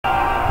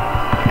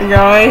Hey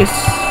guys,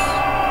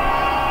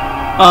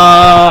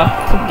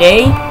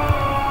 today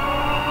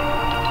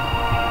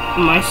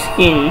my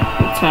skin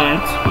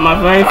returns. My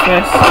very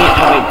first skin.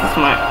 Oh wait, this is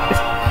my.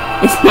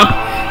 It's not.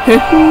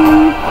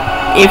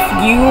 if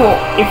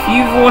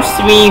you've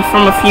watched me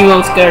from a few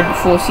months ago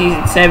before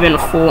season 7 or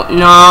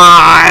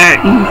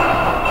Fortnite,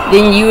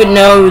 then you would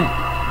know.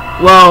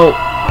 Well,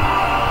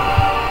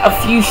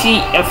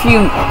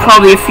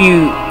 probably a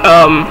few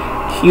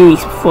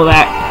weeks before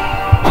that,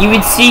 you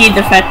would see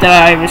the fact that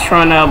I was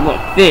trying to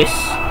unlock this.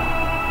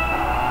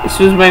 This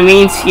was my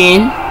main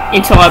skin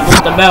until I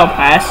bought the Battle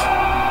Pass,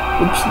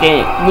 which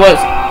then it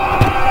wasn't.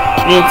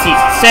 Then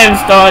season 7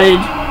 started,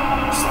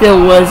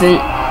 still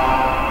wasn't.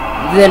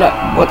 Then I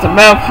bought the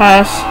Battle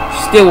Pass,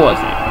 still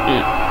wasn't.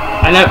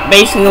 I know.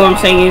 Basically, what I'm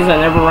saying is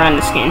I never ran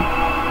the skin.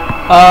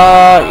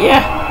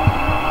 Yeah.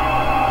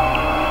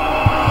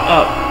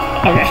 Oh,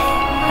 okay.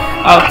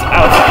 I'll talk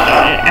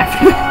about it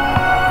after.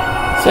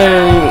 So,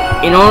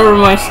 in order of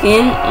my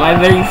skin, my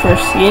very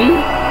first skin,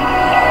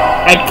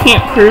 I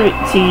can't prove it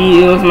to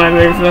you it was my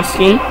very first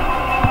skin,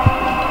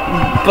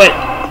 but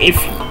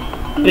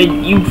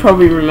you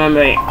probably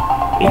remember it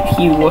if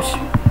you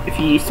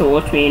used to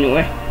watch me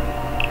anyway.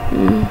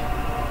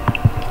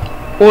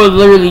 Or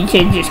literally you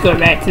can just go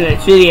back to those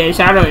videos,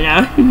 I don't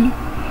know.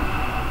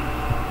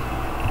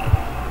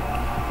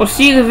 Or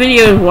see the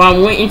videos while I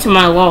went into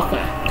my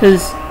locker,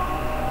 because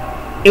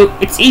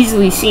it's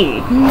easily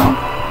seen.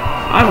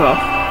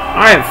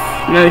 I have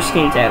no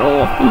skins at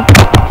all.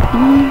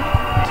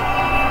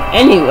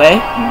 Anyway,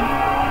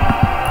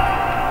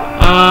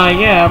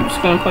 yeah, I'm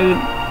just gonna play with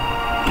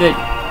the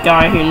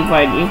guy who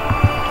invited me.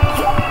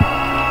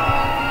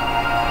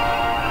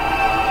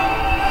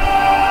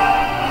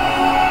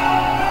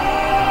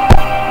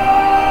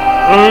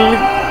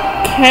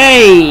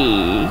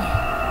 Okay,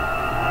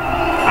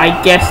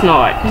 I guess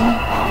not.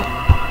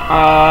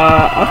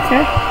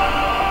 Okay.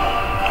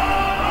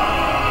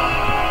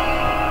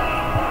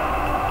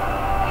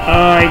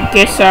 I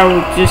guess I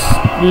will just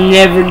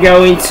never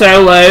go in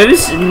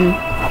solos, and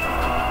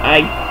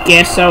I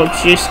guess I'll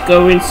just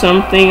go in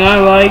something I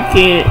like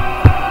it.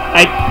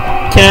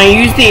 Can I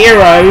use the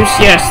arrows?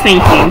 Yes,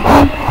 thank you.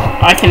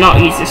 I cannot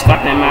use this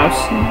goddamn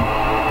mouse.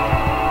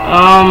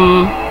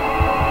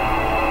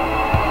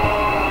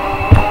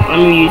 Let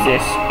me use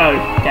this. Oh,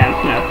 damn,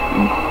 no.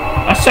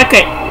 I suck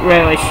at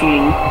really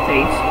shooting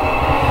things.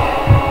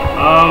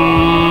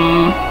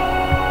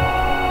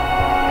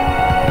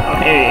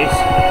 Oh, here it is.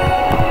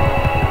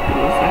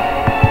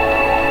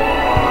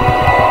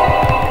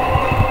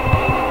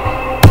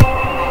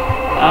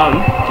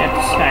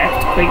 I have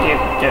to quick it,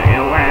 don't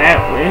know where that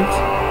went.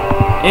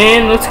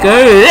 And let's go.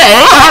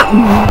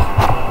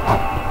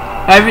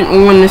 I haven't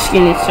worn the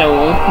skin in so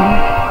long.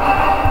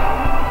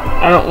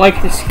 I don't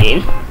like the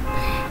skin.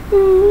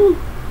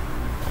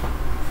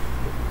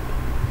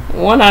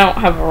 One, I don't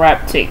have a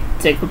wrap to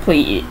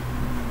complete it,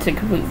 to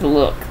complete the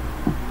look.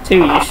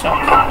 Two, you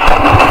suck.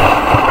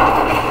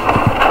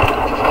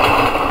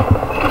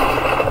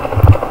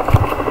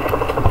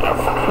 Of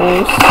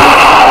course, I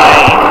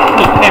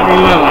hit every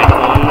moment.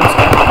 Let's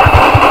go.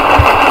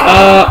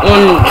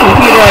 On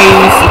computer I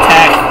use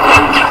attack.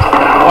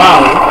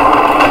 Wow.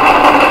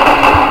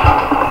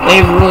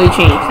 They've really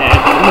changed that.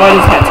 Why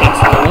does that take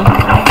so long?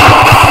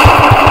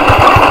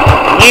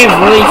 They've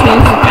really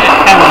changed that,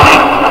 haven't they?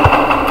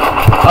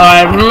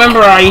 I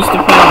remember I used to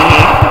play on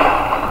here.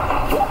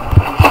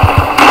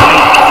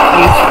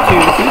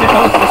 Who the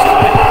hell is this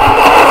guy?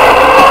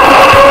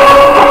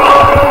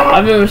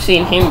 I've never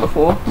seen him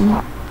before.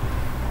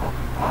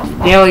 He's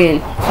an alien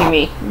to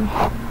me.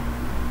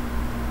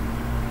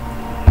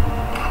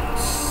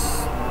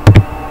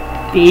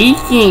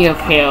 Speaking of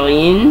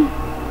alien,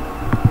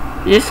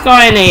 is this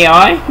guy an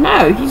AI?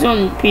 No, he's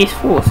on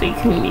PS4, so he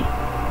couldn't be.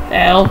 The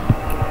hell?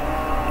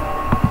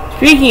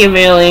 Speaking of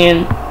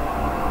alien,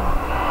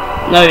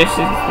 no, this is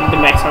the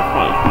maximum I've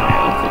got my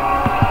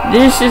alien.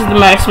 This is the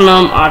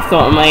maximum I've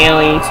got on my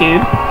alien too.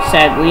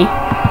 Sadly,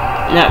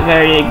 not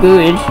very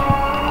good.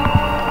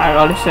 I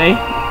gotta say.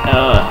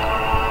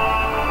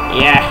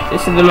 Yeah,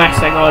 this is the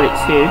max I got it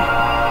to.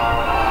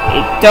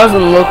 It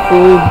doesn't look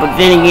cool, but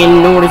then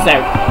again, nor does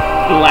that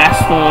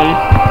last one.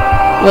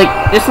 Like,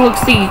 this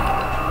looks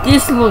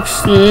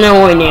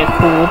nowhere near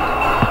cool.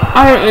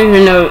 I don't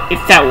even know if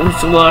that was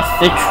worth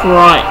the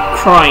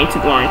trying to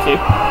go into.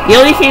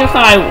 The only thing that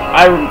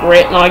I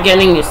regret not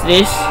getting is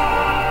this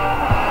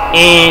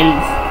and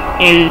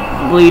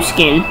blue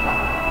skin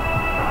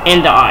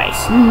and the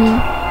eyes.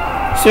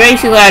 So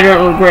basically, I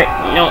don't regret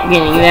not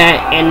getting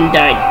that, and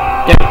I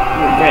don't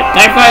regret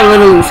that guy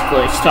literally was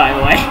glitched, by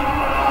the way.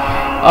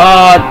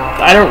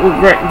 I don't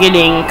regret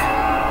getting.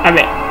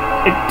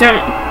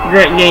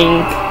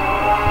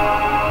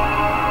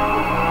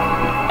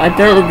 I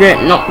don't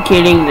regret not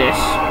getting this.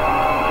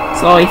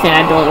 It's the only thing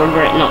I don't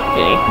regret not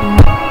getting.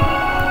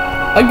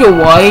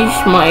 Otherwise,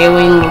 my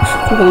alien looks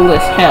cool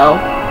as hell.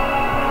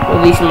 Well,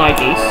 at least in my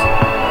case.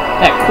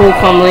 That cool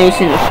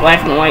combination of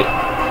black and white.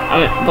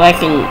 Black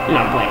and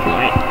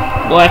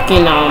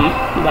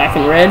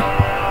red.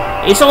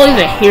 It's only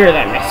the hair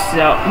that messes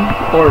up,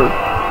 or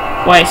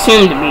what I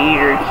assume to be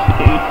your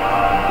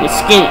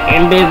skin,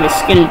 and bit of the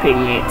skin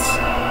pigments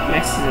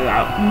messes it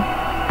up.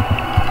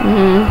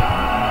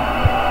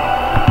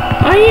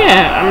 Oh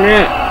yeah, I'm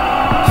gonna,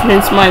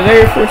 since my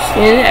very first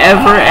skin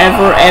ever,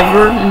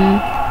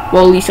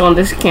 well, at least on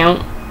this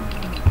account.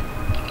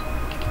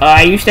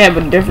 I used to have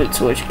a different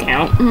Switch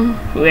account.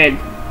 We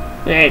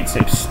had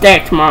some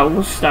stacked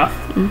Marvel stuff.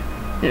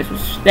 This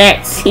was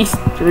stacked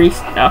C3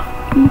 stuff.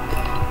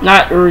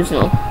 Not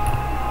original.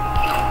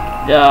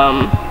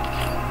 The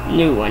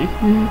new one.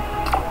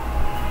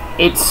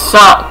 It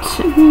sucked.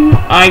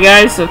 Alright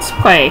guys, let's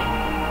play.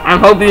 I'm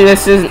hoping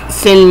this doesn't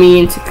send me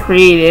into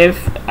creative.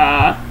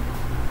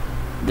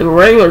 The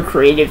regular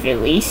creative at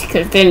least,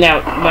 because then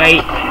that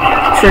might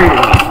trigger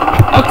me.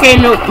 Okay,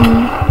 nope.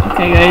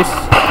 Okay guys.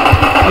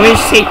 I'm gonna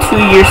just take 2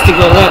 years to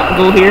go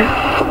here.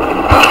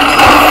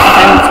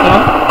 Okay, let's go.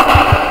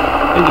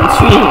 We can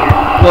shoot in here.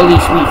 Well, at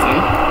least we can.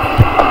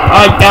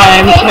 Oh god,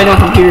 I haven't played on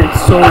computer in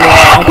so long.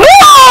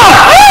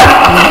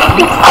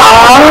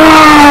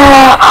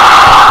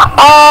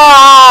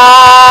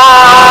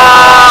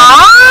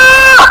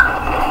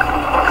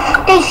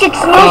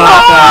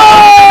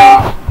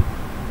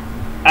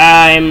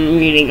 I'm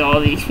meeting all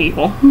these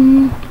people.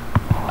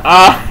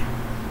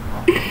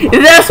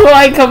 That's what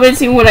I come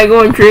into when I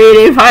go in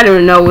creative. I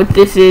don't know what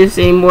this is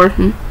anymore.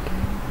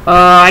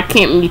 I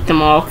can't meet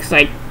them all because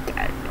I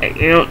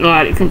don't know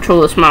how to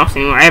control this mouse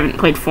anymore. I haven't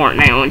played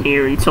Fortnite on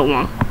here in so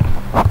long.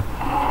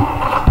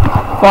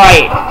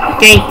 Quiet.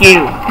 Thank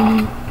you.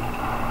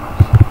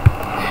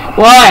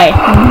 Why?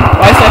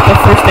 Why is that the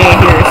first thing I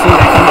hear as soon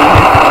as I come over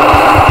here?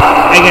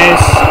 I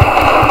guess.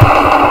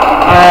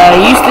 I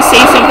used to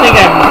say something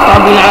I'm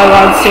probably not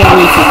allowed to say on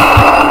YouTube.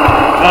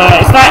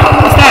 It's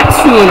not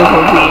too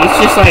inappropriate. It's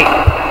just like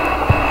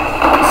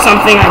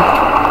something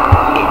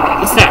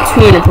it's not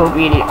too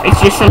inappropriate.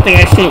 It's just something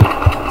I shouldn't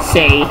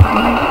say.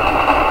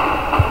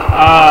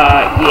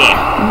 Yeah.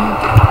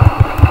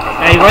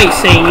 I like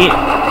saying it.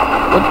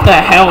 What the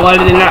hell? Why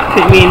did it not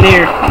put me in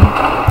there?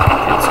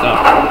 Let's go.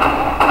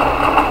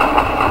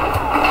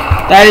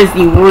 That is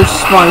the worst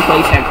spawn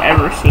place I've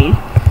ever seen.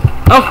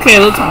 Okay,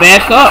 let's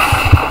back up.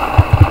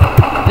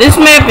 This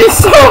map is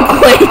so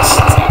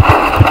glitched.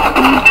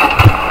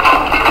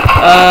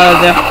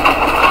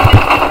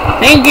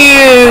 Thank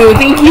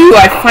you.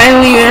 I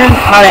finally learned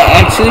how to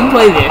actually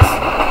play this.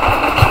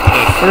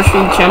 Okay, first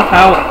we jump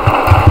out.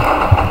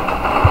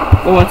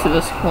 Go into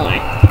this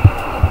point.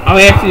 All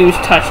we have to do is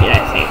touch it, I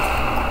think.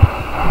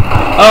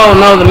 Oh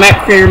no, the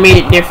map creator made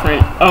it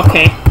different.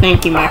 Okay,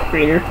 thank you, map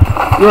creator.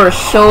 You are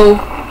so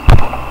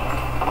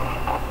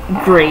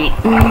great.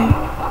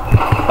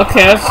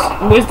 Okay,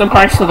 where's the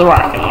price of the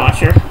rocket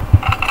launcher?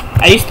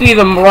 I used to be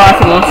the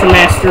rocket launcher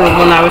master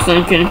when I was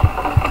Lincoln,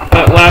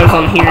 but when I was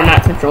on here,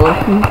 not controller.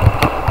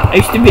 I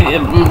used to be the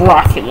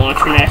rocket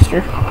launcher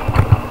master.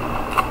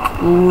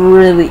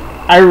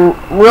 I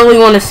really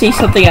want to see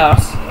something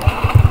else.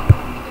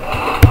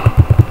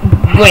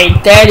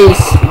 Wait, that is,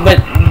 but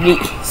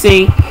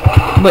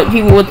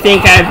people would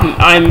think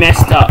I'm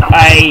messed up.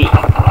 I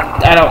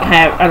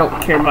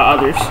don't care about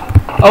others.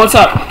 Oh, what's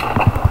up?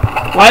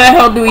 Why the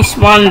hell do we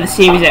spawn in the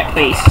same exact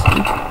place?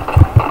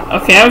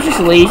 Okay, I was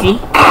just lazy.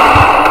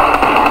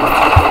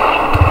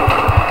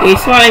 We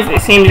spawn in the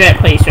same exact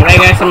place, right? I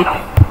got some.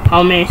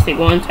 How managed to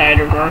go inside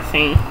of our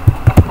thing?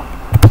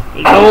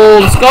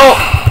 Let's go!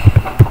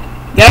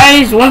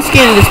 Guys, once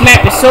again, this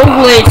map is so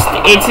glitched,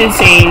 it's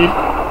insane.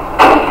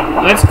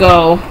 Let's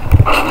go.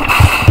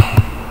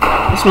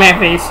 This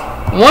map is,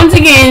 once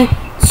again,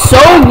 so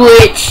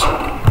glitched,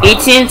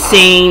 it's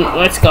insane.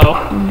 Let's go.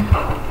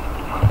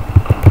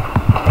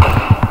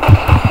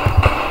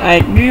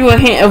 Alright, give you a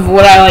hint of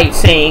what I like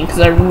saying, because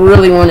I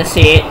really want to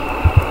say it.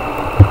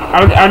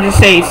 I'll just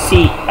say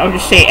C. I'll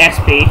just say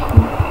SB.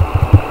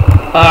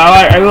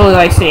 I really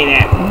like saying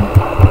that.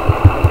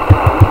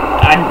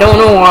 I don't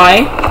know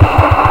why.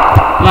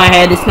 My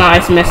head is not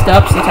as messed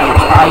up since I was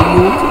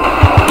child.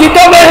 Get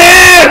over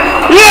here!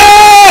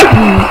 Yeah!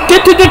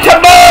 Get to the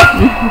chopper!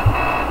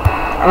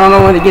 I don't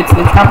know when to get to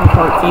the chopper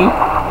part, you.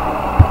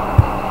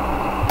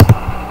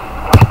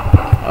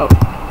 Oh,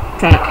 I'm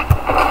trying to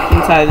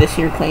inside of this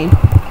here plane.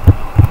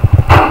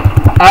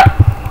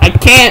 I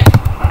can't.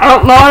 I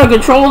don't know how to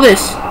control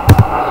this.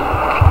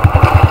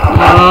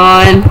 Come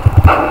on.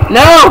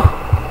 No!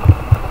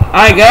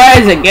 Alright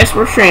guys, I guess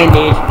we're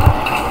stranded.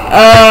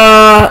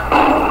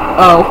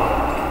 Oh.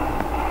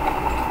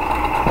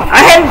 I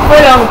haven't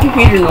played on the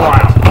computer in a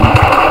while.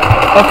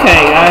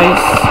 Okay,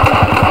 guys.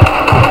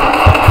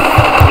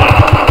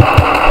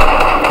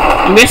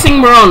 I'm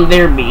guessing we're on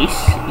their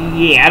base.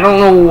 Yeah, I don't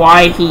know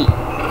why he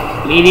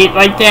made it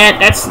like that.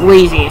 That's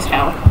lazy as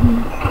hell.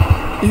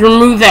 Just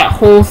remove that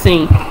whole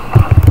thing.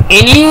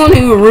 And anyone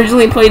who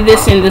originally played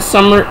this in the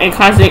summer, in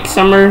Cosmic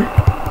Summer,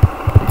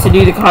 to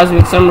do the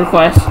Cosmic Summer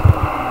quest,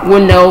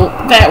 would know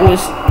that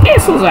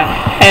this was a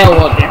hell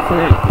of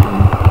different.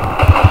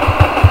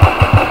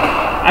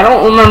 I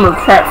don't remember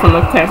crap from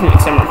the Cosmic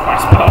Summer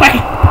quest, by the way.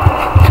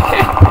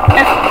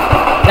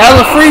 That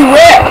was a free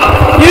rip.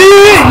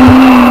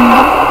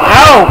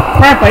 Ow,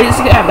 crap, I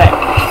just got back.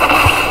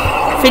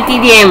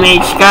 50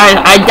 damage,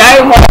 guys. I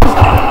died while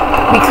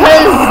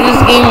because this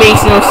game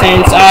makes no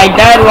sense. I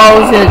died while I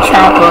was in a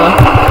chopper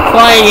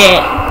flying it.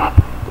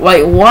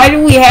 Like, why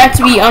do we have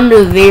to be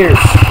under theirs?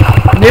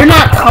 They're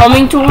not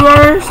coming towards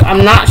ours.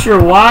 I'm not sure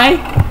why.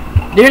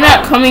 They're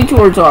not coming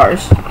towards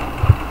ours.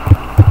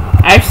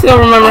 I still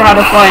remember how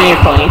to fly an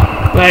airplane,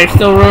 but I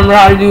still remember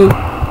how to do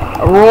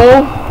a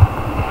roll.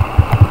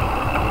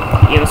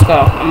 Yeah, let's go.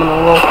 I'm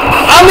gonna roll.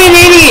 I'm an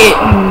idiot!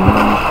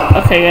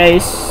 Okay,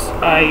 guys.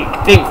 I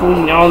think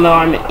we all know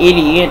I'm an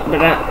idiot,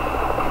 but I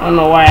don't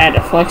know why I had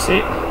to flex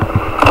it.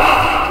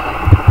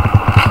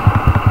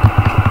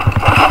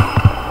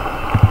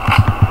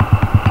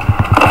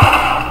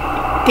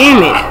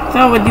 Damn it. I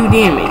thought I would do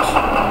damage.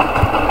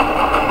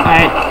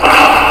 Alright.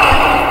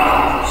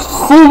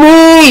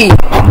 Sweet!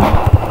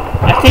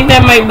 I think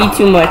that might be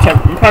too much. I'm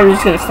probably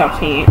just gonna stop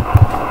saying it.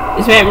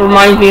 This map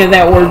reminds me of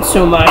that word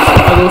so much.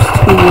 Of those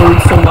two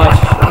words so much.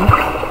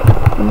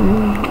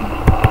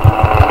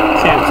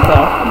 Okay, let's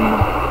go.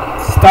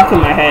 It's stuck in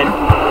my head.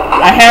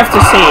 I have to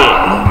say it.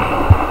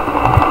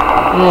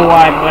 I don't know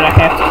why, but I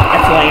have to.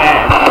 I feel like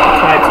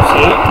I have to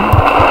say it.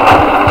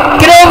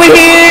 Get over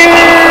here,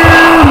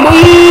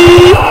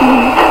 boy!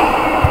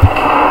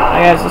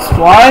 I guess let's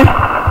fly.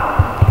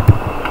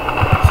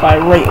 Fly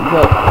right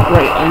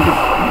under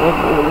the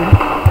border.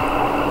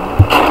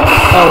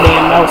 Oh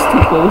damn, that was too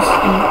close.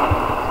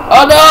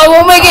 Oh no, I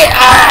won't make it!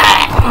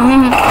 Ah!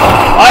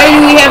 Why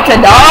do we have to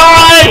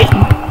die?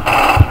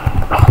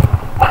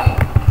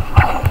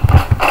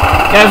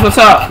 Guys, what's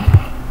up?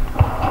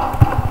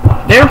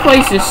 Their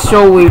place is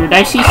so weird.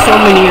 I see so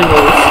many of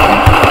those.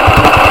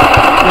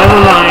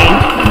 Never mind.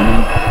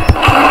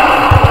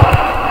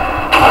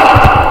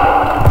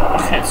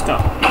 Okay, let's go.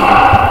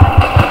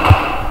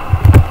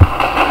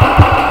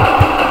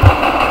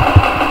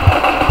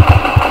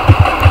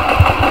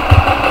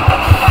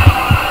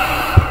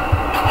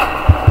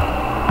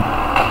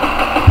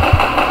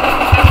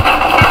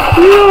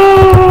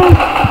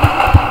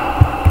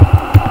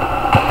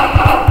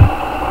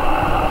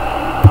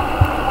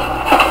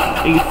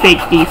 You fake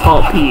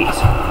default piece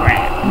of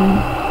crap.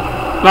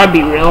 Might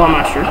be real, I'm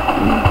not sure.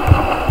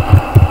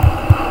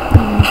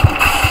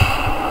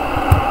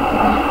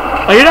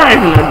 Oh, you're not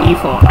even a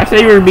default. I thought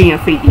you were being a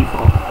fake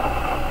default.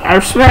 I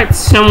respect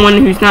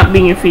someone who's not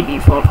being a fake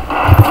default. Those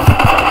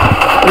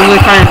are the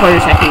kind of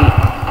players I hate.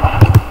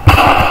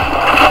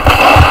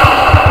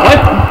 What?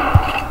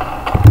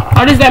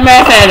 How does that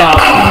math add up?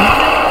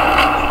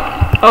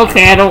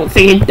 Okay, I don't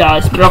think it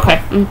does, but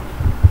okay.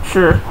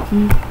 Sure.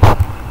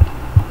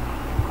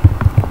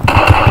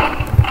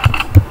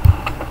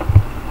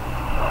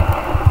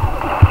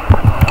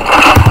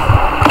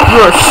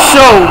 You're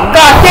so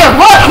goddamn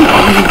lucky!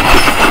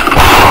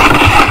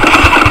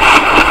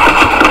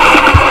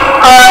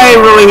 I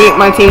really hate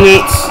my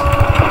teammates.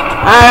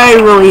 I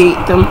really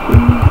hate them.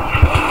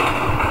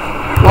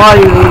 Why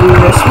do they do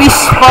this? We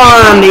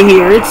spawned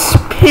here. It's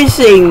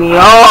pissing me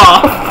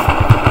off.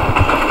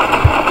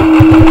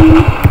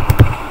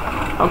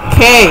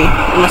 Okay,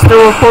 am I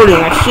still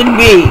recording? I should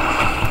be.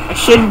 I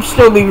should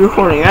still be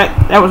recording.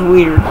 That was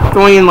weird.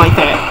 Going in like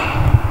that.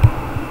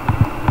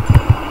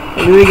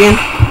 Can I do it again?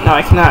 No,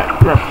 I cannot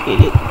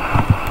replicate it.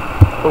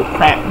 Oh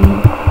crap.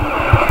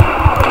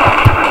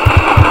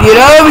 Get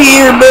over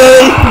here,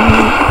 bud!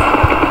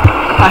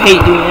 I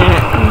hate doing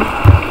that.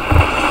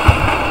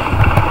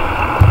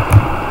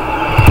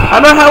 How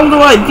the hell do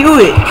I do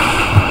it?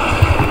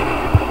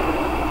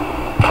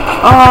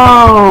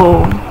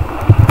 Oh.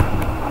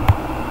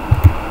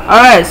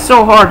 Alright, it's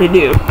so hard to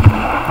do.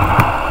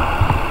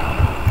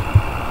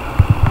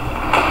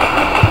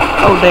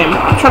 Oh damn,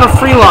 I'm trying to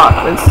free lock.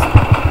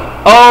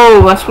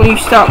 Oh, that's when you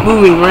stop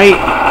moving, right?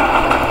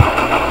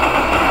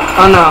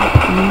 Oh no.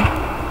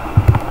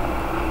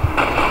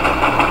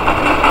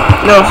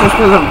 No, it's just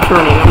because I'm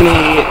turning. I'm an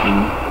idiot.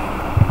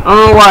 I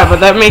don't know why,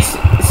 but that makes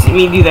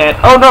me do that.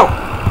 Oh no!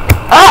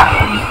 Ah!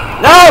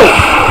 No!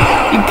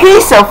 You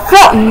piece of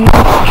fuck!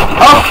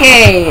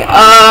 Okay,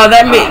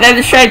 that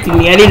distracted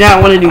me. I did not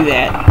want to do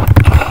that.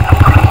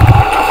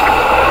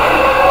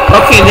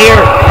 Okay,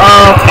 they're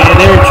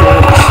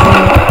jerks.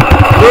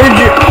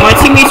 My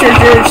teammates are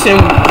jerks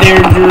and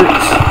they're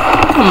jerks.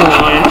 Come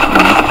on.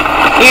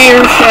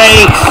 Air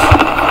strikes.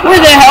 Where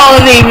the hell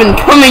are they even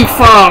coming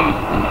from?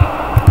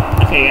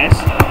 Okay, guys.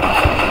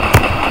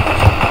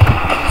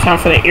 It's time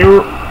for the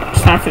air.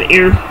 It's time for the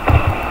air.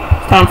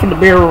 It's time for the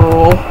barrel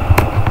roll.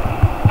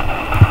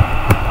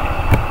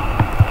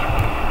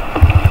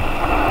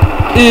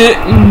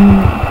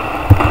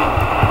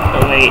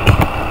 Oh wait.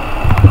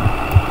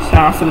 It's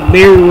time for the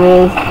barrel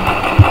roll.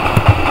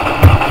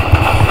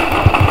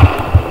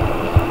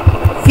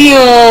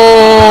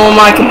 Fume!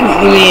 I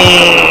completely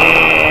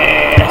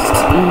missed.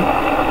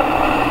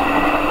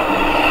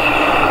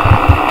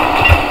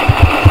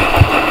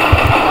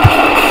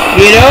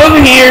 Get over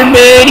here,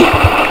 buddy.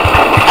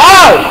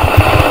 Oh!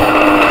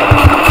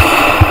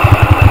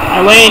 I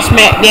went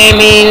smack damn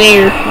in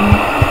there.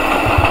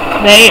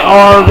 They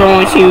are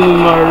going to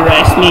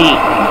arrest me.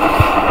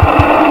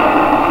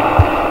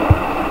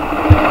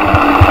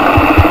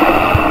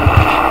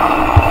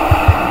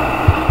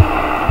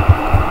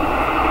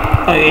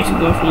 Oh, you have to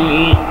go for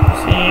me.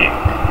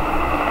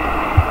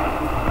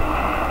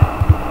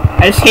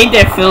 I just hate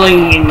that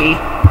feeling in me.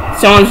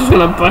 Someone's just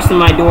gonna bust in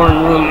my door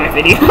and ruin my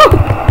video.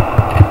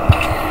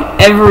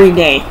 Every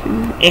day.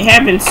 It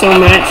happens so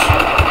much.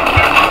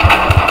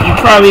 You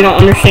probably don't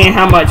understand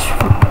how much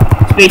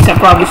space I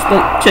probably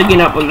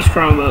taking up on this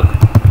Chromebook.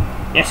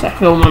 Yes, I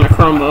film on a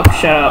Chromebook.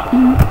 Shut up.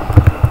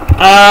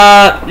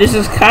 This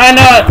is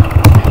kinda...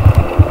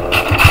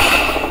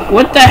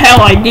 What the hell?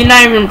 I did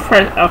not even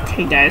press...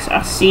 Okay, guys.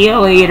 I'll see you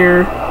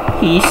later.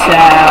 Peace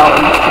out.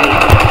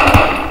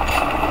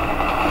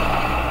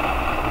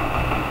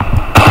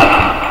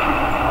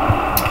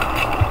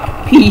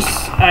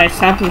 Peace. Alright, it's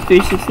time for the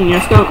 360 in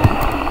your scope.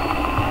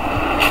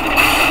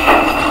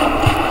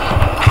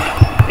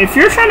 If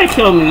you're trying to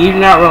kill me, you do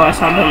not realize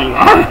how dumb you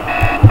are.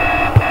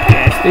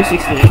 Yeah, it's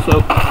 360 in your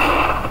scope.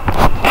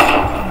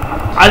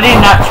 I did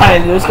not try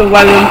to do this because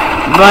by the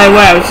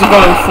way, I was just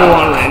going full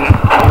on right now.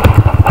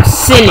 I'm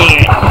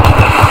sending it.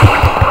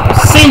 I'm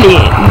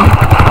sending it.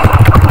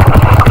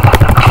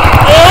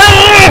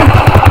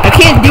 I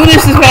can't do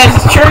this as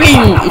fast.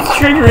 It's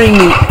triggering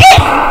me.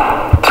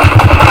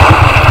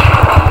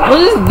 Was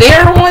this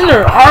their one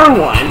or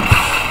R1?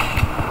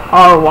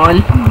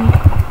 R1.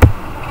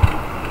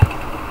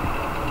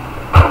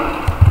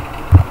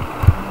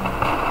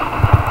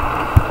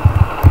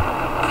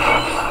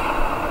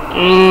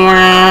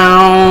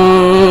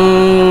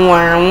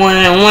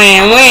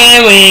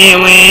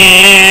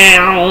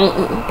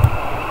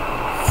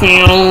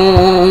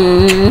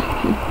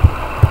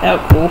 That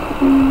cool.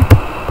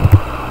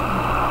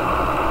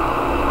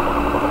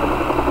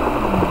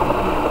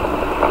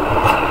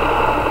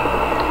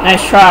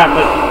 Nice try,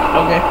 but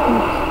okay.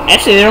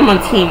 Actually, they're on my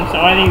team, so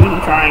I didn't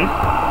even try.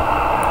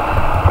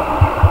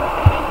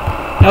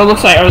 It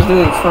looks like I was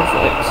doing front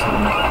flips.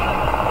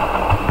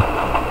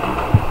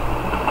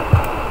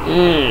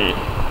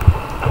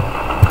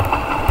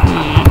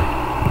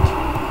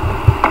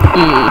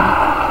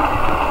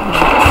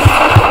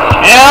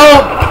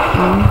 Help!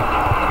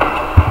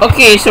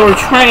 Okay, so we're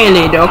trying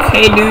it,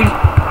 okay, dude?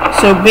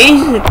 So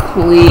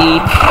basically,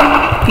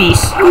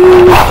 peace.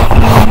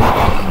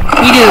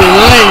 He didn't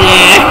want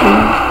it.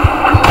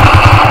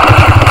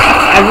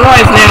 I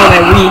realize now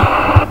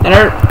that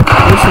our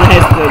person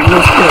has the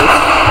most kills.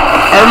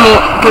 Our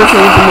person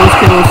with the most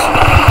kills.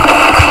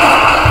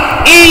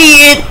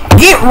 Idiot!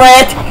 Get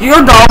wrecked!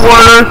 You're a dog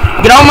warner.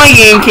 Get on my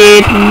game,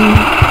 kid.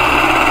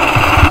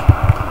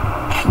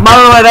 By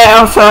the way, that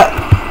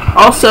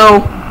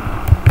also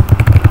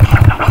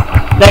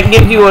that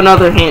gives you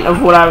another hint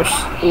of what I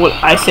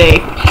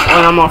say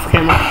when I'm off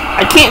camera.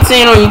 I can't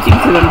say it on YouTube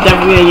because I'm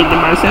definitely gonna get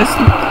demonetized.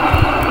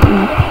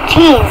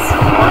 Jeez.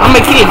 I'm a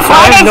kid, so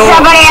I have no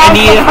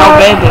idea how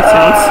bad that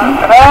sounds.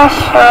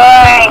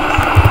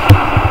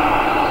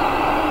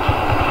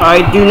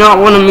 I do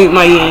not want to mute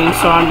my game,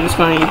 so I'm just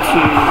going to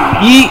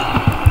yeet.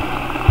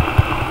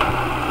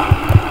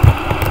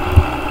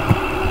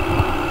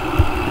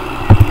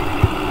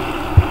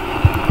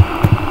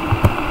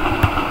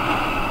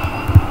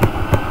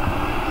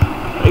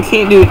 I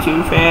can't do it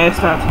too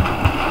fast, not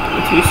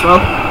too slow.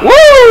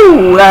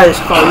 Woo! That is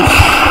close.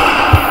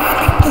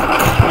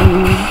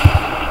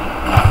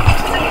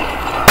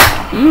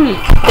 Damn it!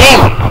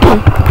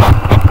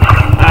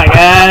 Alright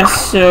guys,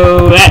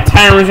 so that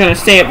timer's gonna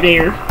stay up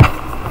there.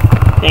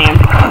 Damn.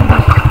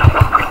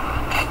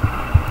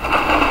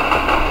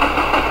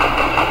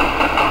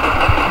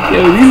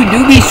 Yo, you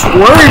do be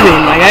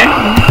swerving, my guy.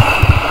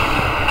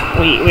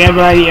 Wait, we have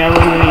an idea.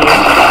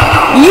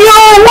 Yo,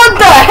 what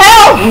the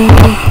hell?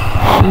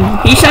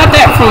 He shot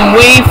that from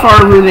way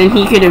farther than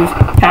he could have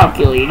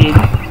calculated.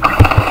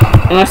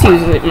 Unless he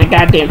was a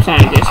goddamn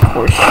scientist, of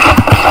course.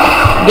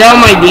 Get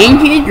on my game,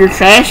 kid? You're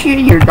trash,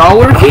 kid? You're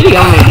dollar, kid?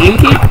 Get on my game,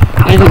 kid?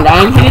 Isn't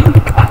dying, kid?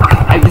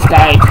 I just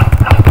died.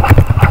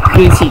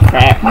 Didn't see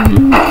crap.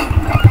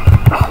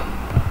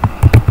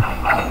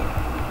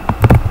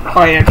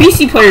 Oh yeah,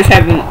 PC players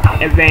have an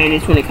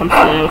advantage when it comes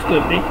to no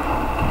scripting.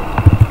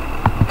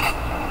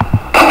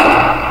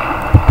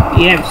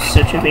 You have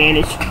such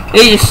advantage.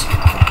 They just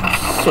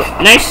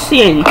nice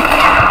skin.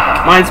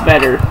 Mine's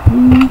better.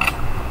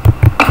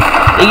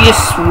 They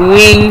just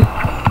swing,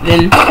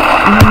 then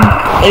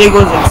and it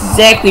goes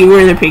exactly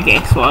where the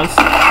pickaxe was.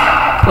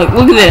 Like,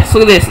 look at this,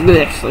 look at this, look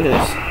at this, look at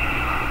this.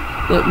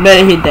 Look,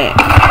 better hit that.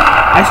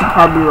 I should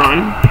probably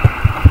run.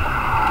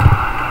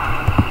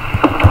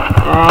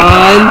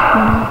 Run.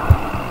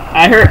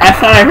 I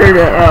thought I heard a,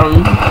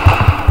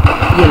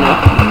 you know.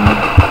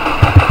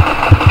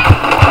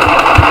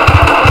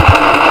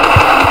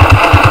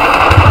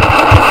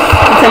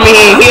 Coming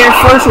in here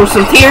first with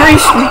some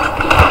terrorists.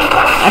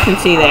 I can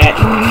see that.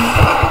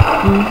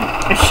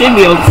 I should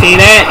be able to see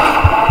that.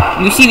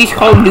 You see these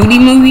Call of Duty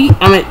games?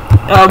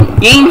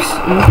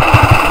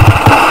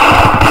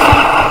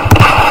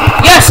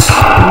 Yes!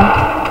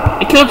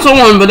 I killed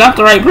someone, but not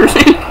the right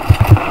person.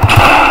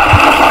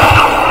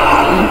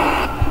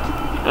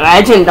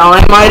 imagine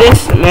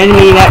dynamitis. Imagine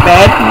me that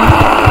bad.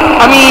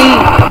 I mean,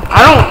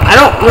 I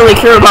don't really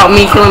care about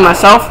me killing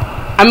myself.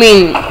 I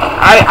mean,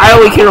 I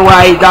only care when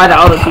I die to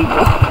other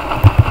people.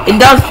 It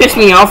does piss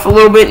me off a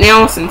little bit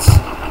now since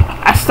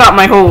I stopped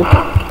my whole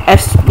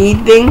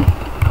speed thing.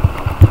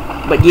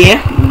 But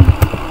yeah,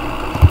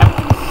 I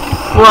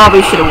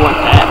probably should have won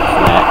that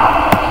for that.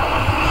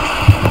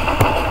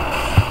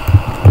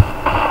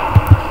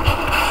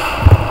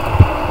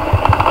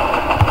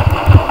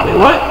 Wait,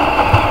 what?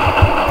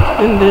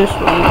 Then this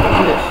one,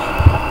 then this.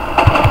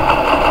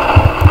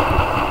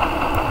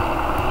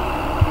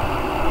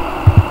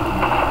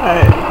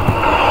 Alright.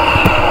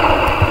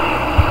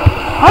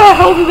 How the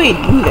hell do they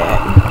do that?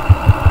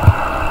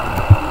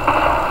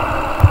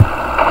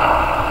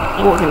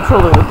 What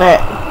controller with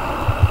that?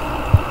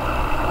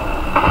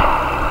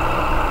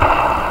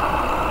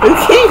 You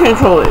can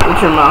control it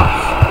with your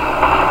mouse.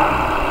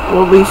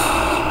 Well, at least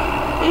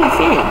you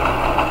can.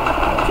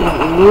 Just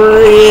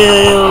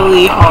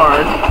really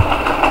hard.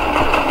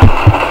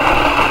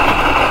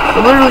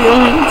 You literally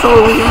only control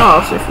it with your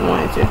mouse if you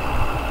wanted to.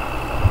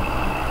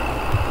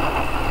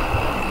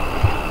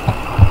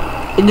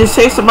 It just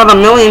takes about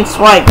 1,000,000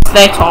 swipes,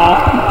 that's all.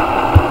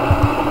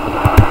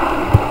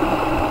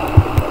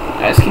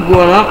 Let's keep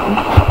going up.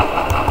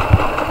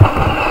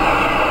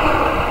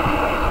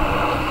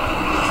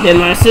 Then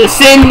let's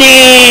ascend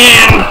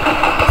down!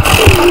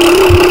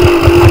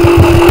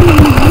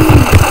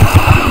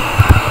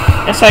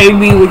 That's how you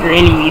be with your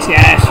enemies,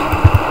 guys.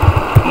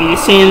 You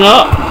just stand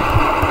up,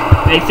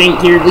 they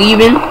think you're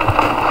leaving,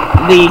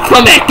 then you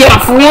come back down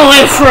for one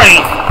last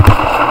strike.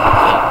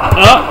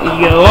 Up,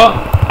 you go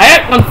up. I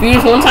got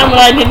confused one time when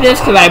I did this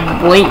because I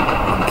blinked,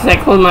 because I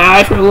closed my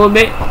eyes for a little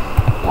bit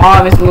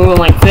while I was moving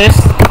like this,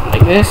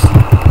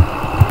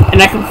 and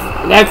I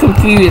got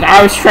confused.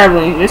 I was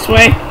traveling this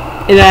way,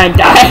 and then I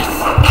died.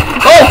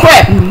 Oh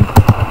crap!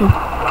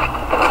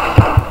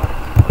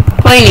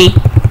 Planey,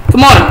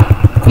 come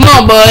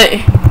on,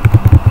 bud,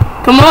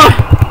 come on,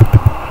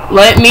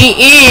 let me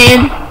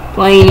in,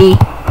 Planey.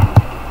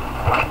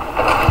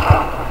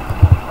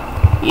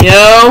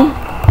 Yo,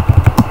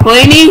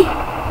 Planey.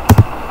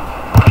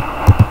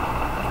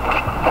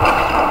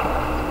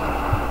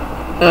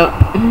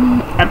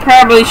 I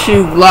probably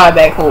should glide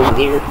back over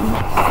there.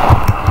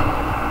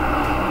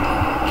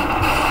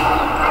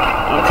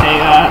 Okay,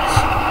 guys.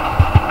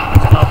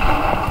 Let's go.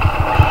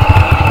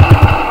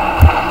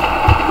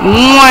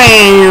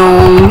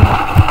 Wow.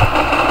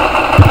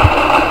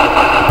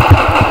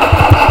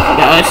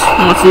 Guys,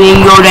 once you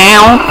go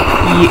down,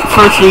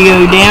 first you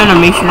go down and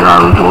make sure I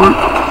record.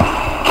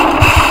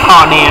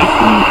 Aw, damn.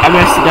 I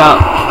messed it up.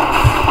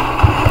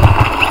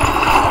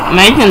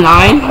 Imagine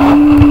 9.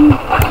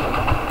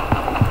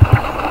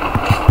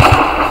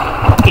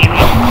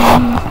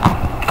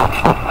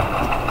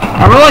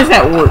 I realize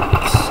that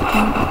works.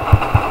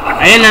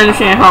 I didn't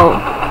understand how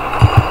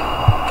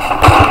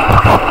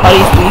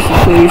these PC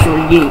players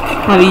were getting,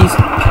 how these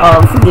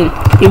freaking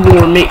people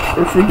were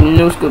freaking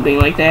no scoping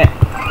like that.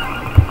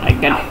 I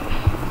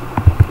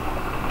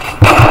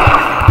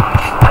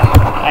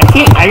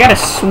gotta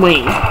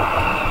swing.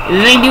 And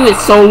then they do it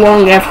so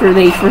long after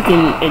they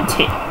freaking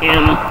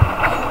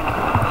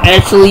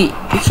actually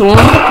swung.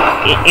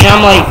 And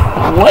I'm like,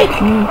 what?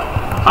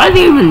 How did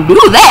they even do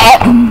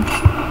that?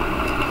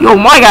 Yo,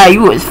 my guy,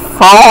 you was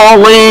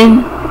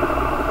falling.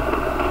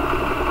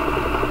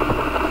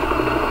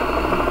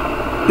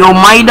 Yo,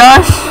 my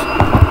dust.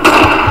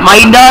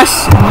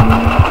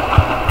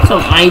 So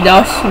my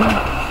dust.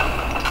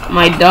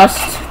 My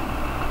dust.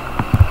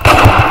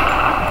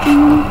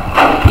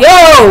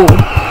 Yo,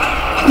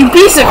 you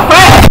piece of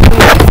crap.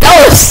 That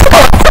was so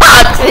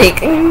toxic.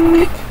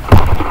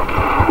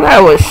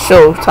 That was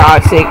so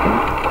toxic.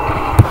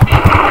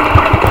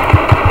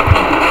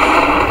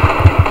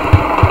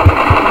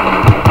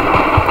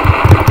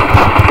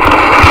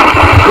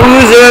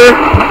 Loser!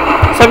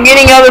 Stop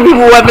getting other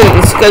people weapons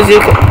just because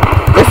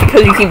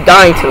you keep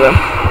dying to them.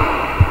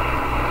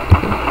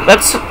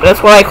 That's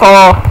what I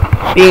call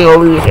being a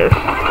loser.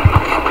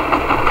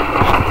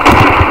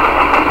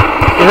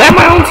 Is that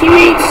my own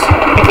teammates?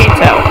 I can't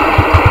tell.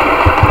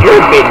 You're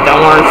a bit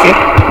dumb, aren't you?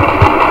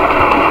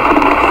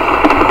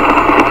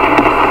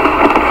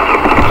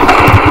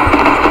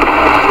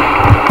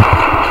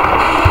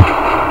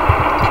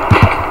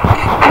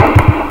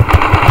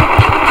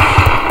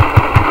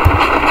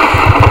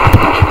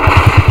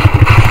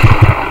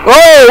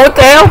 Oh, what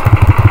the hell?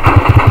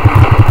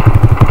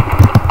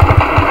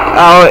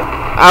 Oh,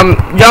 I'm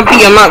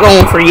Jumpy, I'm not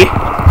going for you.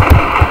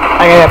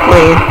 I got that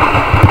plane.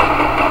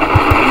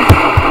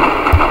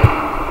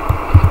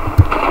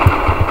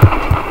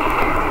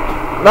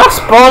 Did I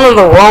spawn on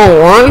the wrong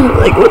one?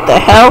 Like, what the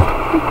hell?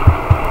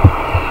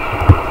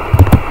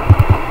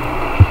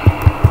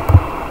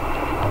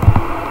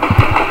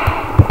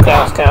 Okay,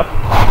 let's go.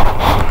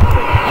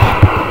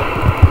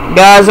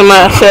 Guys, I'm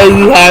gonna show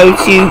you how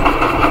to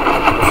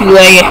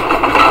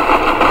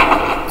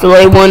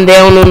lay one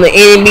down on the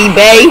enemy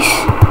base.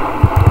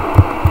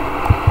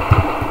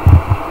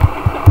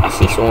 I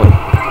see someone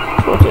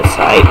towards the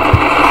side.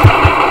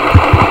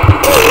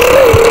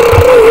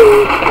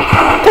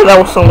 that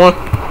was someone.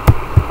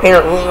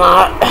 Apparently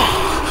not.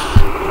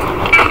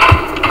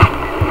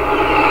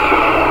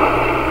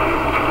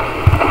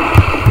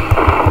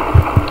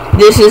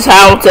 This is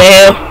how to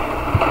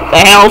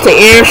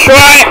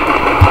airstrike.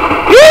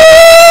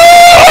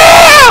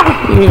 Yeah!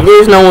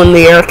 There's no one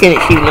there. I can't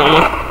shoot no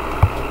one.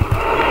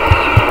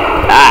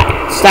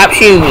 Stop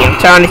shooting me. I'm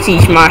trying to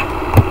teach my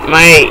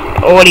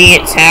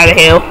audience how to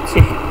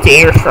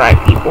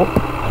airstrike people.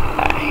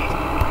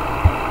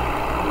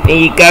 Then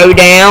you go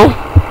down.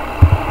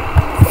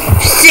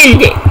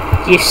 Send it.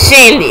 Just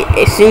send it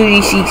as soon as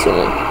you see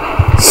someone.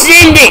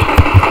 Send it.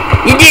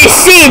 You just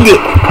send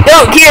it.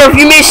 Don't care if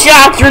you miss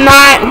shots or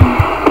not.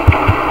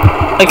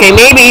 Okay,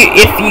 maybe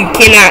if you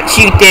cannot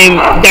shoot them,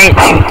 don't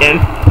shoot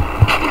them.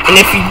 And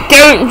if you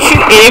don't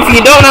shoot, and if you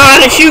don't know how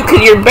to shoot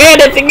because you're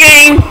bad at the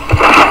game.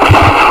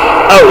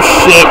 Oh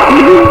shit.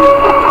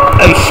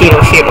 Oh shit,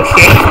 oh shit, oh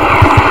shit.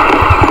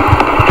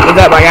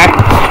 What's up, my guy?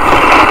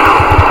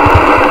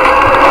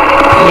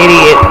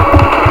 Idiot.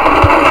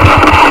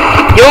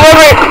 You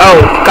over it? Oh,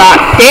 god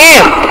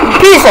damn!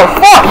 Piece of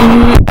fuck!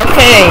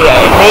 Okay,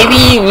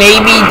 maybe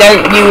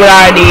don't do what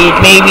I did.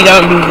 Maybe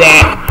don't do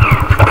that.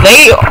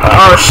 They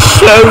are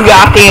so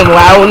goddamn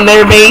loud in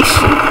their base.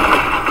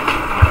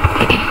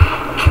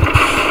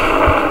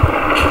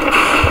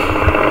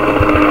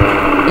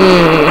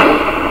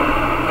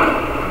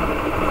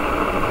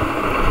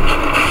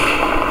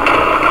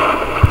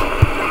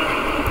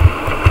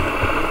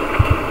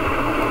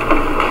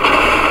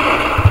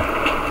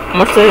 How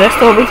much did that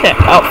still reset?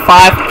 Oh,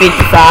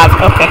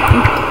 555. Okay.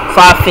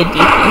 550.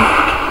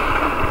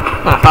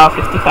 Not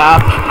 555.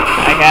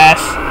 I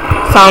guess.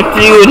 Time to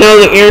do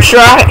another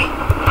airstrike.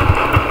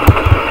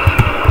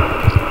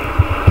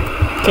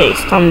 Okay,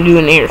 it's time to do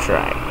an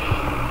airstrike.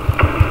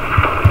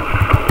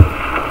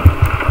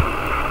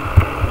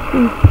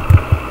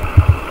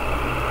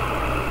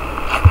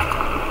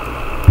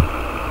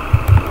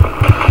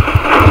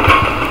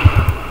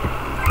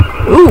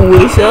 Ooh,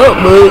 what's up,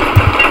 bud?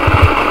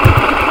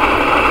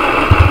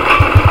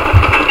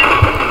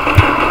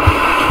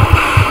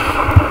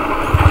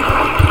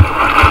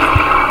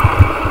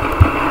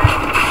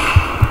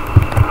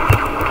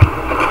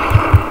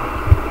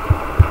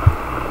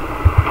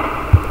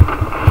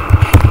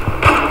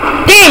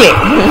 Damn it!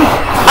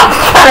 I was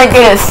trying to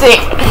get a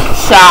sick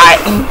shot.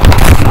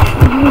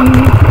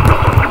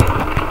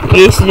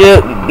 Mess it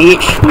up,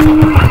 bitch.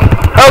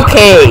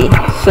 Okay,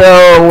 so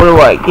what do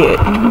I get?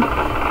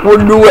 What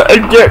do I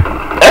get?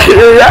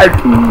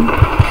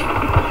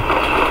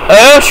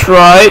 That's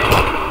right.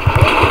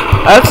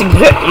 That's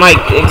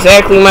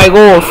exactly my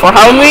goal. For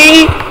how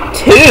many?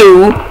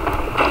 2?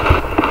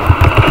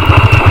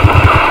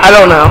 I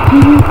don't know.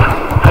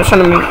 I was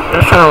trying to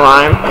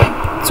rhyme.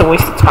 It's a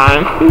waste of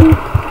time.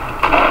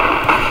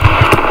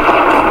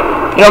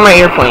 Get on my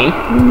airplane.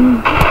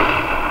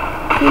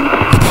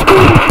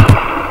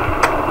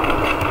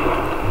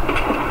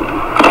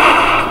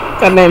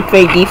 Goddamn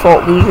fake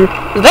default loser.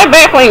 Is that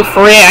backplane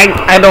free?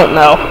 I don't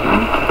know.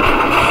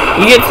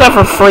 You get stuff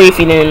for free if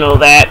you didn't know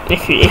that.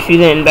 If you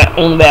didn't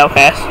own the battle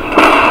pass.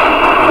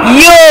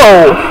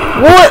 Yo!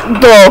 What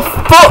the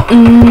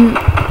fucking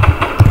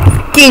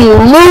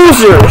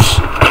losers!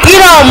 Get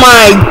out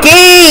my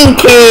game,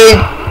 kid!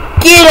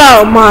 Get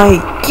out my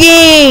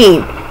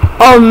game!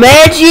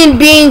 Imagine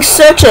being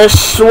such a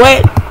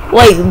sweat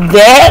like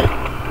that.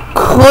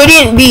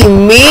 Couldn't be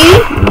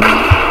me?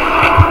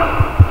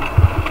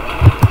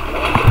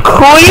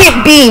 Could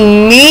it be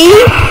me?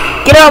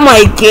 Get out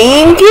my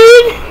game,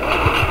 kid?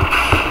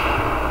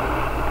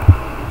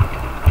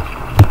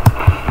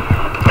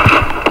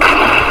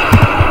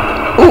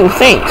 Ooh,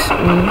 thanks.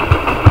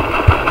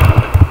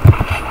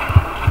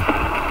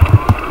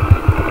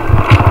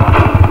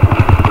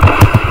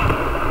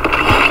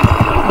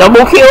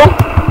 Double kill?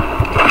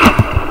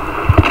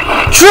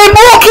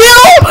 Triple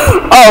kill?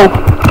 Oh,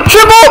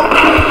 triple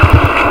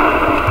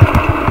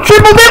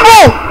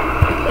dibble!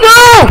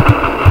 No!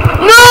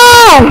 No!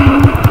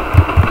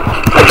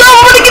 I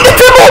don't want to get the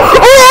triple!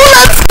 Oh,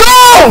 let's go!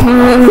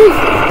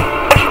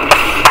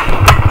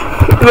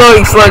 We're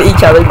going to slug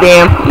each other,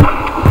 damn.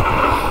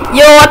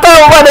 Yo, I thought I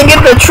was about to get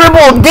the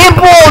triple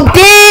dibble!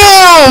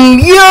 Damn!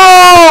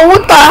 Yo,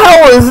 what the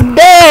hell is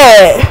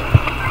that?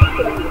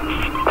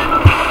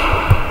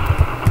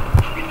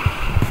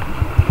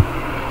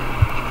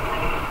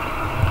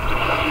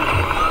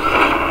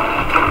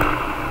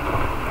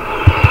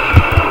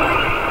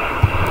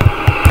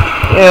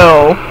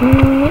 Yo,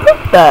 what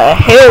the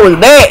hell was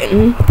that?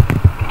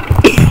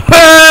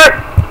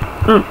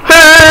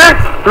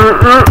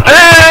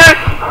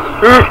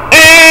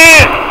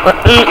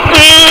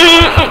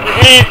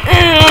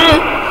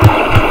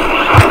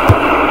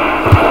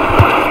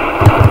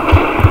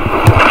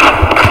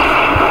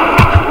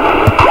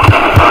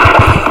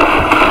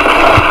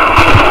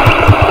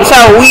 That's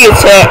how we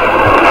attack.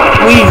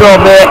 We draw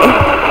back.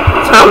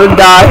 Time to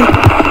die.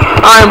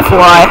 I'm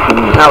fly.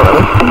 Not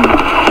really.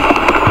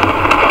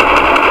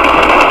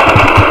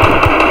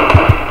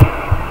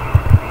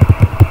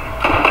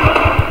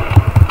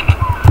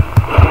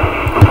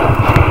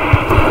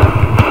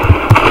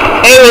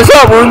 What's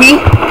up, Ruby?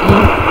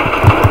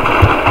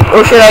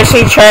 Or should I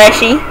say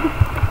Trashy?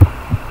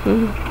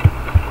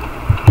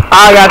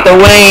 I got the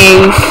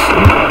wings.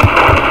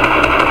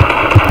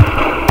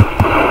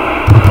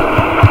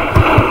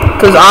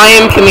 Because I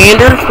am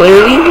commander,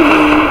 clearly.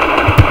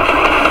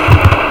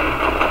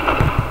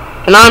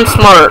 And I'm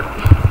smart.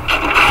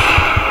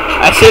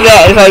 I say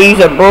that as I use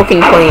a broken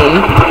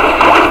plane.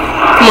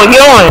 Come on, get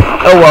on.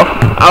 Oh well.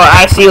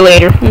 I'll see you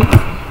later.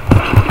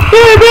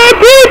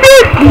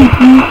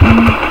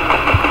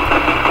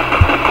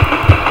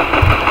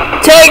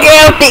 Take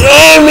out the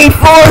enemy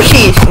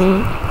forces!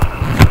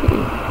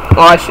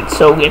 Oh, I should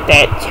so get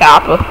that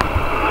chopper.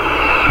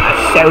 I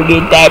so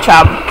get that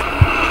chopper.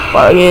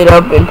 Fire it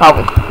up and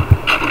pop it.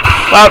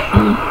 Well,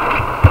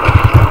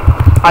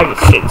 I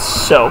should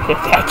so get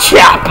that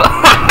chopper.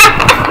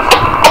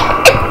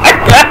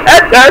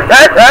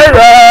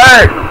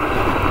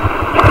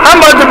 I'm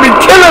about to be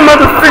killing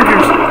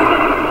motherfuckers.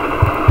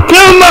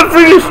 Killing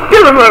motherfuckers.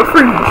 Killing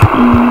motherfuckers.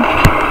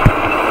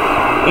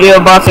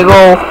 Yeah, about to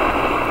go.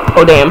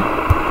 Oh damn.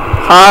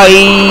 Hi.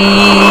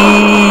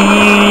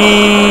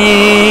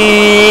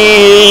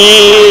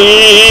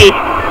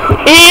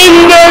 In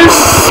the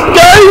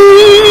sky.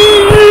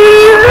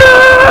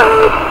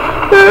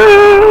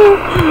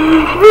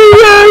 We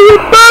are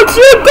about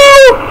to go.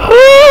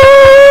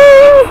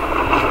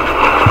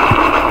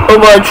 Oh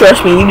boy,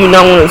 trust me, you do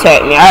not want to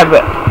attack me. I have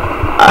a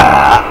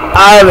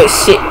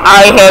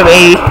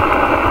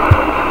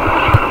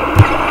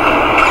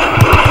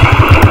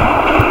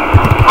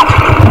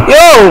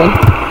Yo!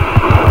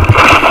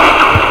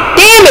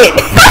 Damn it!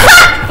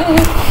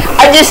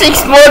 I just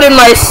exploded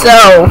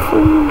myself.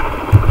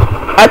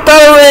 I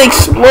thought I would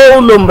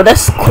explode them, but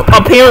that's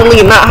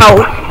apparently not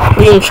how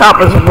green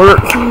choppers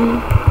work.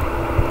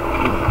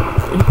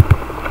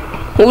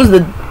 Who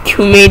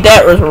made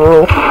that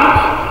rule?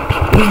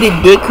 Who's the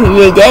dick who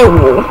made that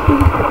rule?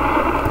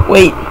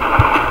 Wait,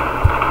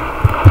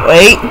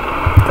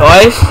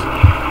 guys.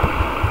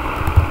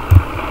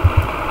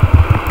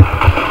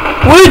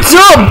 What's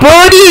up,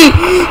 buddy?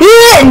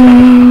 Yeah.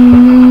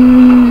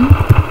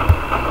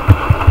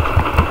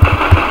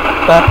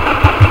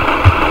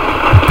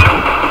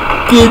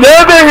 Get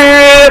over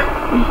here!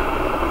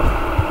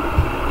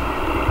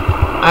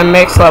 I'm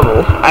max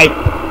level. I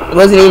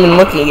wasn't even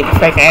looking at the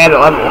fact I had a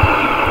level.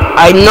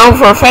 I know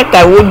for a fact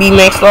I would be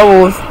max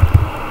level if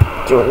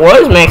there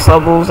was max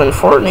levels in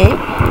Fortnite.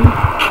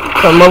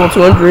 From level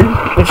 200,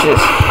 which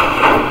is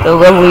the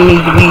level you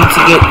need to be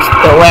to get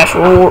the last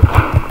reward.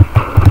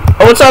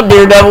 Oh, what's up,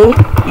 Daredevil?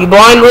 You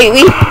blind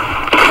lately?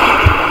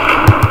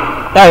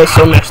 That is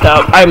so messed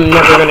up. I'm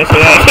never gonna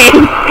say that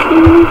again.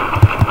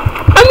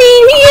 I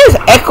mean, he has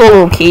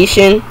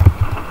echolocation.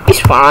 He's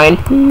fine.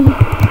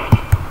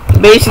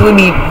 Basically,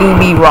 we do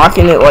be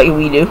rocking it like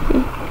we do.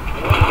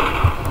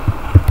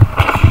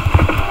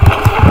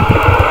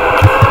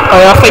 Oh,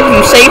 y'all think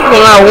you safe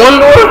when out one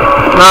door?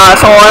 Nah,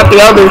 it's all at the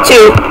other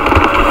two.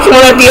 It's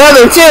one at the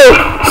other two.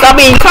 Stop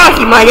being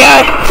cocky, my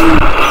guy.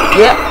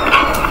 Yep.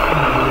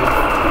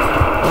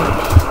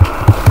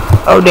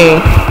 Oh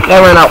dang,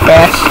 that ran out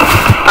fast.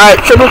 Alright,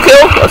 triple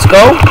kill, let's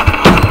go.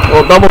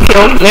 Well, double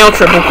kill, now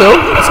triple kill,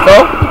 let's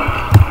go.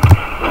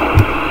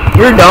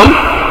 You're dumb.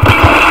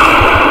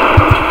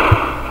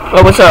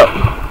 Oh, what's up?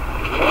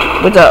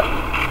 What's up?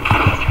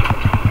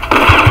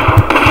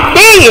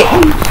 Dang it!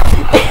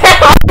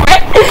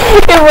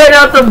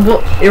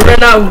 It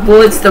ran out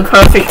bullets the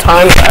perfect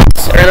time,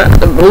 guys. It ran out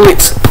the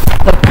bullets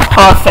the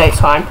perfect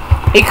time.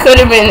 It could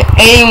have been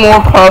any more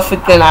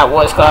perfect than that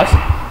was, guys.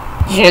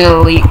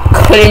 Generally,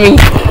 couldn't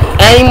be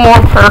any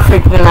more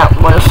perfect than that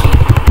was.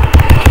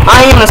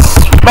 I am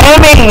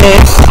spamming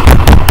this,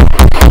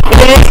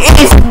 and it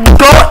is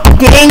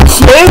getting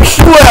so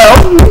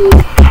slow.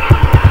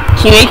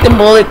 Can you make the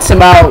bullets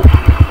about?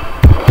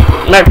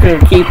 Not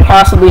gonna keep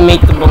possibly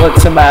make the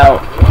bullets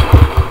about.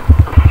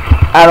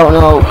 I don't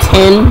know,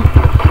 10.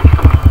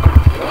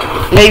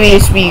 Maybe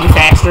it's be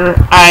faster.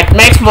 Alright,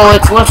 max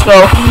bullets. Let's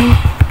go.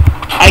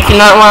 I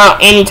cannot run out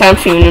anytime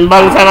soon, and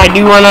by the time I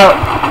do run out,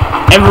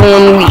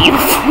 everyone leave.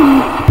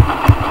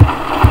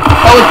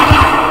 Oh,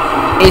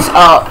 it's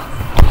up.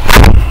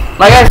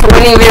 My guy's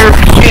winning there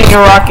shooting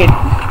a rocket.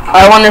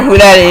 I wonder who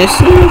that is.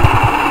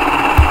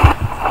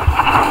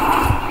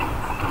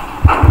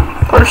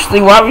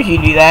 Personally, why would you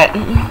do that?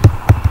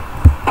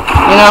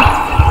 You know,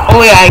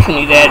 only I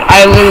can do that.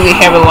 I literally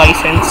have a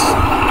license.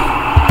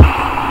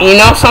 And you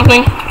know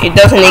something? It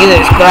doesn't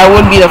exist, but I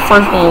would be the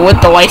first one with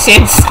the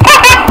license.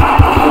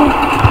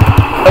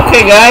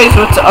 Okay, guys,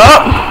 what's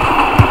up?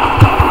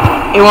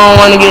 You won't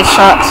want to get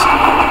shots.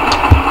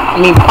 I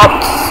mean,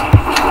 pops.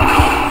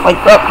 Like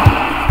up.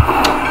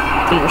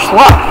 Cause you're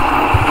slow.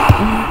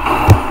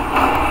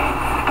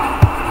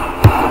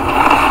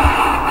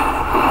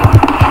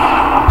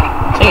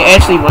 I think it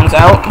actually runs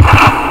out.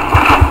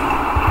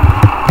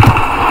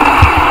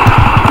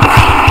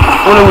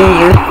 What a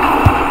loser.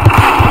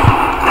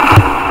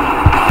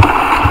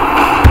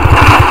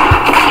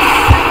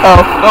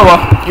 Oh well,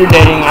 you're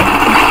dead anyway.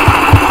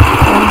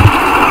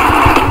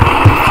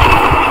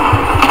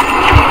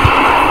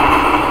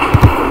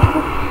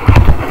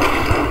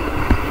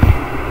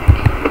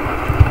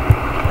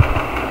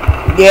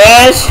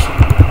 Yes.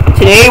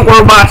 Today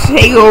we're about to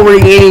take over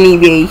Gaming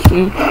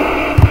Evasion.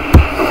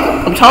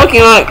 I'm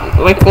talking like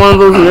one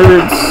of those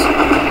nerds.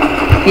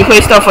 You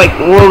play stuff like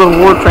World of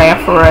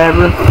Warcraft or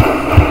whatever.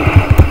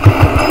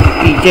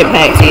 The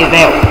jetpacks, see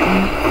that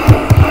one.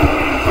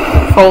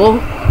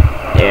 Full.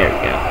 There we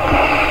go.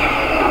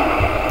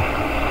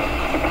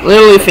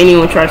 Literally, if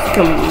anyone tries to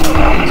come.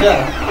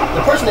 Yeah,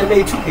 the person that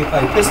made 2K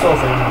probably pissed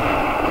off right now.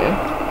 Yeah.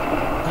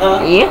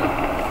 Huh? Yeah.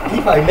 He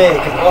probably mad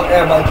because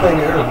everybody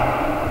playing it early.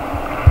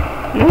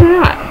 No,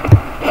 they're not.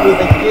 You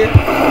think he did?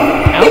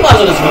 They might as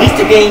well just release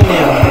the game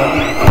now,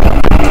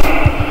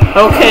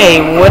 bro.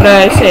 Okay, what did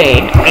I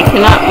say? I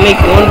cannot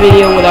make one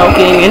video without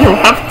getting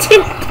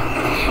interrupted.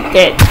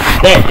 That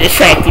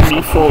distracted me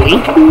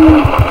fully.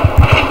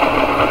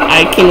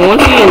 I can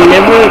once again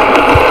never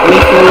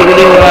make one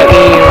video without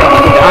getting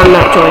interrupted. I'm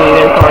not joining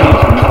their party.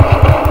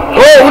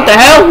 Whoa, what the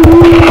hell?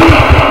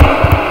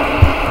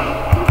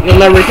 You'll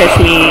never catch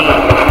me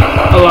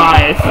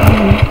alive.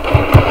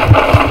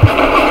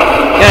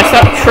 Yeah,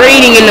 stop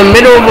trading in the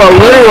middle of a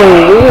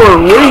literal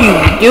war. What are you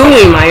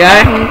doing, my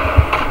guy?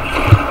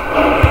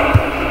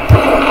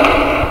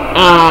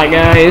 Ah,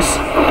 guys.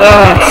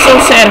 So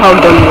sad how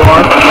dumb you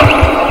are.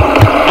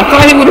 I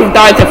thought he would have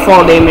died to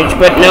fall damage,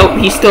 but nope,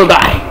 he still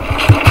died.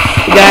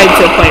 He died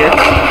to a player.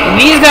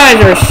 These guys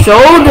are so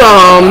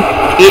dumb.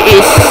 It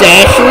is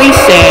actually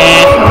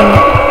sad.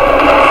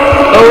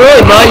 Oh,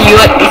 really, bud? You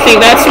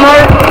think that's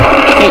smart?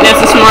 Think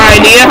that's a smart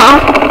idea,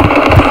 huh?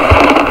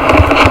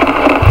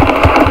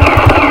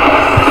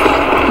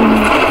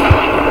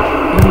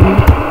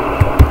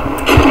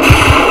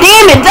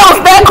 Damn it, that was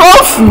that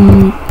close!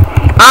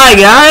 Alright,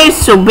 guys,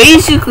 so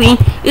basically,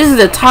 this is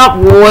the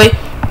top boy.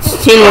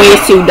 10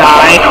 ways to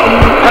die.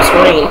 That's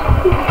great.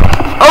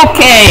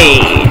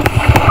 Okay.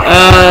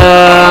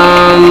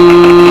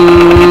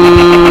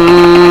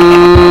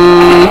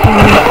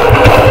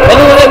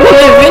 When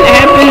the event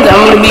happens,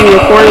 I'm gonna be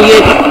recording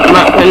it.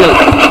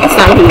 It's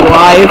not gonna be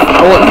live.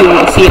 I want people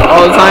to see it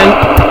all the time,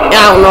 and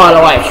I don't know how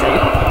to live stream.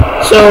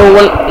 So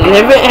when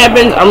the event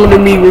happens, I'm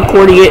gonna be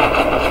recording it.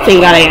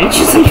 Thank God I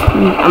actually.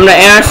 I'm gonna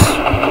ask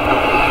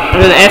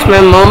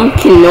my mom,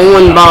 can no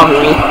one bother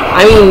me?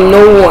 I mean,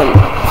 no one.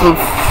 From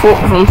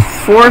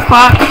 4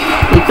 o'clock,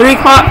 from 3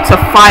 o'clock to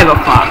 5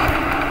 o'clock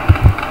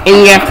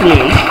in the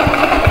afternoon.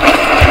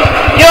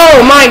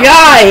 Yo, my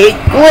guy, it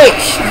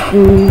glitched.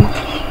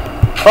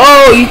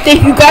 Oh, you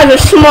think you guys are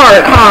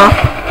smart, huh?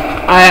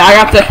 I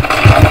got the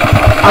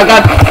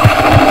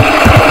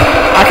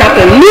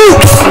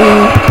nukes.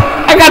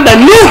 I got the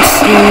nukes.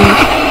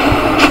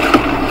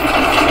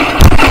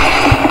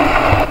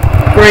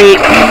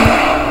 Great,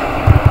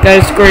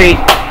 guys, great.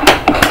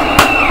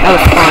 That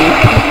was fun.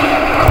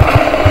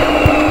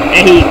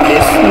 I hate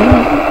this.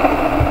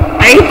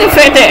 I hate the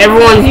fact that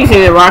everyone's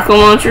using the rocket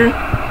launcher.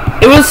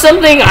 It was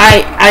something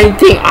I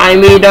think I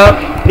made up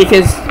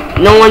because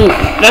no one,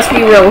 let's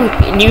be real,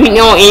 do you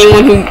know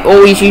anyone who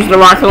always used the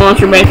rocket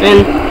launcher back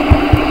then?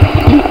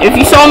 If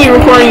you saw me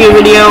recording a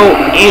video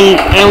in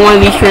one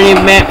of these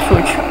training maps,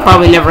 which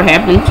probably never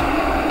happened,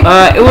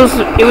 it was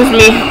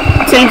me.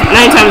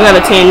 9 times out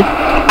of 10,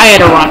 I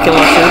had a rocket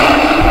launcher.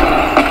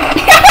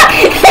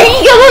 He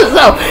killed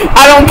himself.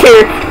 I don't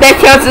care. That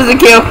counts as a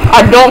kill.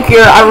 I don't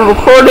care. I'm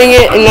recording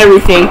it and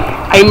everything.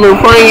 I'm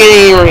recording it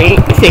and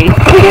everything.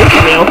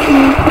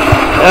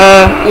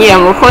 Yeah,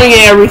 I'm recording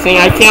it and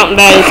everything. I count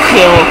that as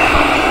kill.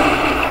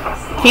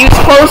 He was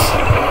close.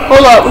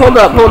 Hold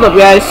up,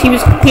 guys. He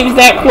was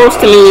that close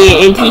to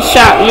me and he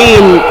shot me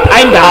and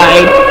I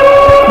died.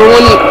 But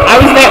when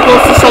I was that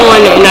close to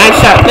someone and I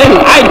shot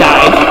them, I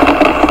died.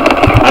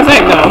 How's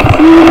that go?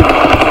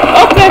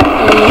 Okay.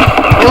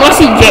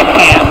 Unless he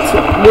jetpacked,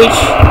 which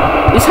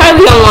is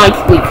highly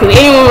unlikely, because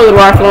anyone with a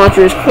rocket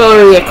launcher is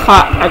clearly a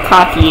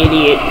cocky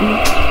idiot.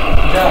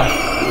 Yeah.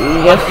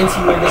 Yes.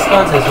 NCUA this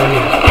contest right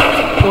here.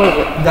 What is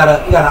it? You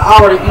got an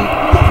hour to eat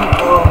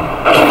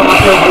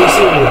 5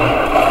 cereal.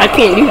 I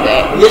can't do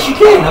that. Yes, you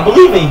can. I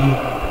believe in you.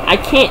 I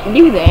can't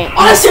do that.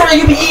 Oh, that cereal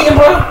you be eating,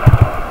 bro?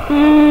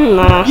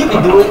 Nah. You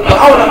can do it, but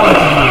I would not want to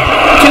do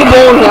 2 it.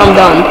 bowls and I'm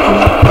done.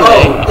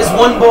 Oh, it's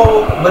 1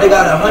 bowl, but it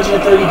got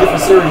 130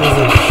 different cereals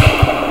in it.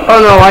 Oh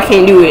no, I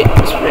can't do it,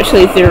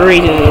 especially if they're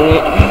raisins in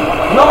it.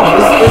 No,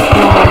 it's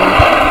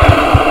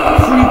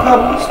Fruity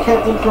Pebbles,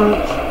 Captain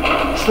Crunch,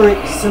 Trick,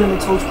 Cinnamon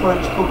Toast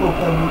Crunch, Cocoa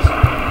Pebbles,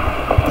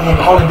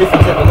 and all the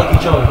different type of Lucky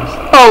Charms.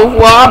 Oh,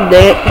 well, I'm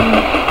dead.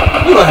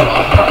 You gonna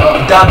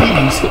have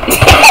diabetes.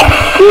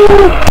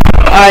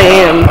 I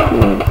am.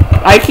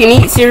 I can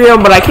eat cereal,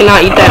 but I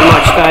cannot eat that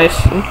much, guys.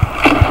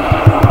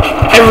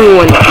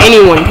 Anyone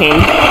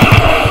can.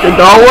 The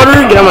dog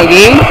water, get on my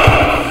game.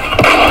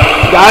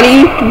 Got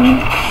him.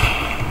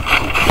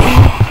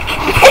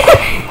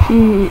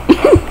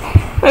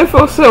 I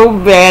feel so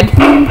bad.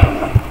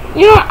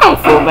 You know, I don't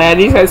feel bad.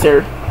 These guys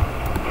are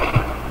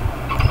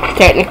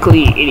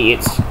technically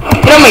idiots.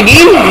 Get on my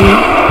game.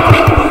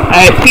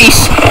 Alright,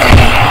 peace.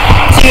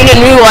 See you in a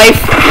new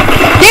life.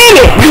 Damn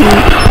it!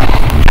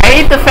 I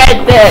hate the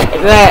fact that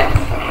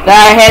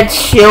I had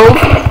shield,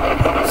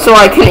 so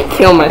I couldn't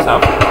kill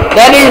myself.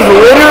 That is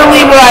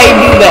literally what I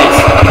do best.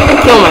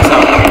 Kill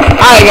myself.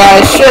 Alright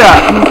guys, shut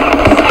up.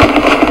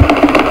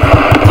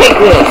 Take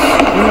this.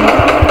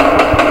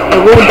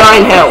 And we'll die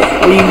in hell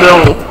where you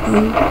belong.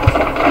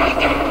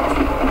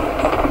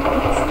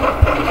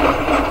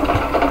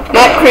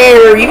 Matt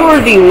Crater, you are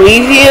the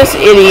laziest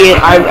idiot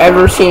I've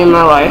ever seen in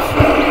my life.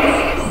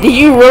 Did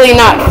you really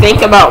not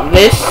think about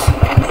this?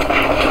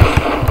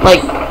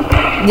 Like,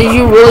 did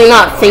you really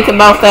not think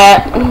about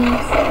that?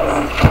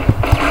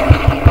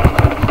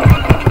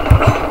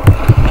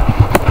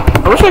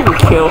 I wish I could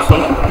kill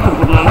some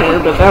people down here,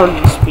 but that would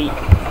just be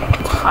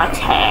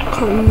attack.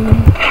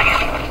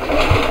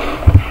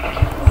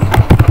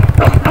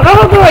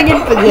 How do I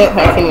get the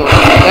jetpack anyway?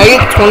 I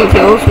get 20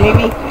 kills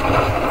maybe?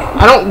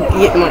 I don't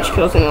get much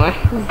kills anyway.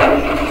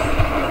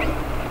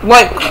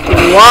 Like,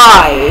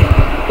 why?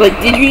 Like,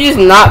 did you just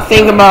not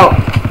think about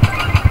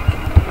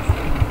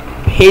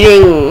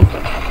hitting?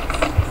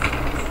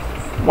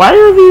 Why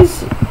are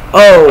these?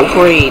 Oh,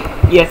 great.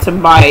 You have to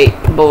buy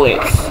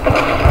bullets.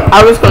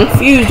 I was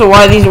confused on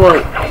why these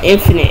weren't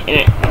infinite in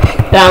it.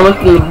 Then I looked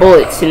at the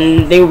bullets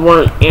and they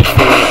weren't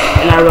infinite.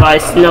 And I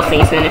realized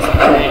nothing's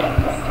infinite.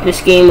 This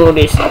game mode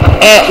is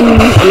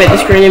I'm at the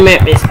screen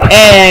map is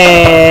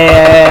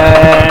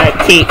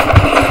cake.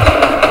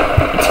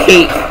 It's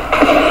cake.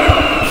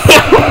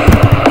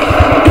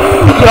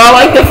 Yo, I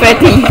like the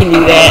fact that you can do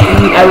that.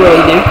 I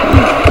really do.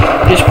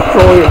 Just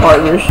control your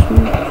partners.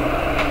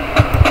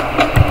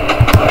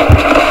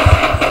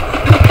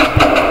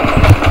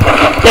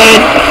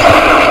 Dead.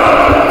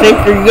 Think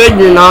you're good,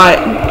 you're not.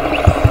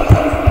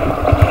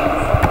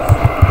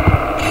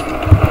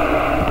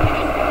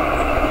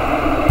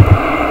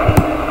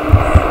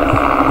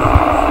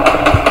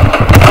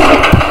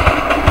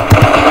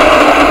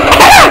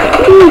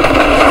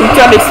 He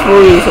tried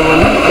exploding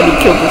someone, but he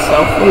killed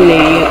himself. What an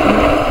idiot.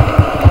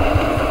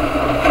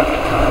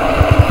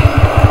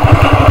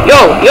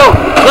 Yo,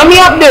 let me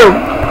up there!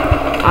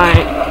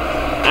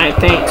 Alright,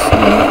 thanks.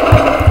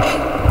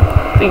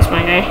 Thanks,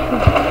 my guy.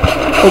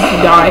 Hope you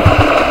die.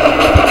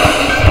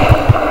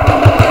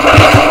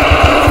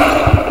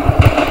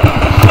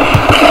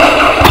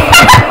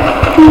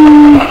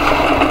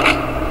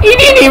 He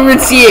didn't even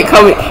see it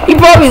coming. He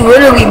probably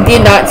literally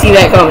did not see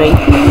that coming.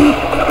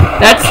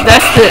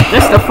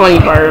 That's the funny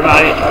part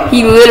about it.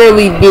 He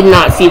literally did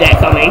not see that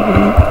coming.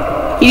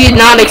 He did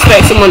not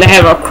expect someone to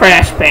have a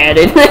crash pad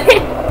in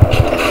it.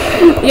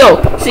 Yo,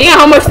 seeing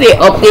how much they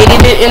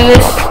updated it in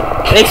this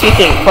makes me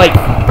think, like,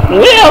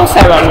 what else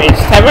have I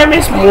missed? Have I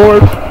missed more?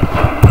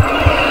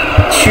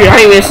 Shoot,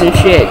 I ain't missing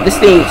shit. This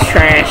thing's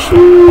trash.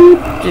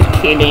 Just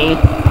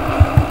kidding.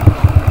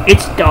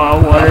 It's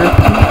dog water.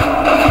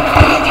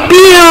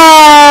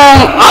 BAM!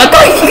 I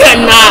thought you got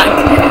knocked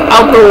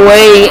out the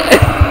way.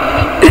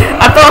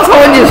 I thought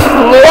someone just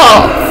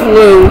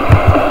flew.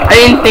 I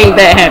didn't think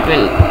that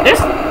happened.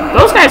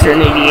 Those guys are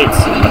idiots.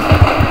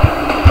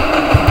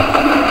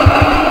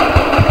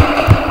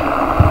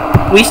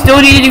 We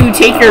still need to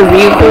take your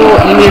vehicle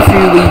even if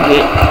you leave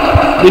it.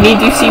 We need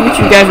to see what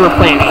you guys were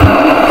planning.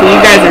 So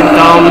you guys are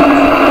dumb.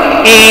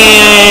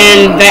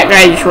 And that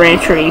guy just ran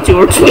straight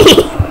towards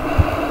me.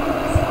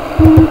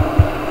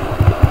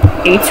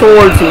 And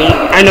towards me.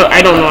 I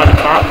don't know how to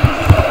talk.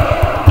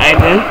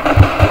 Ivan.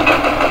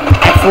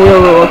 I foil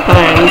your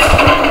plans.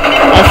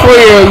 I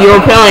foil your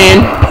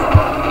plan.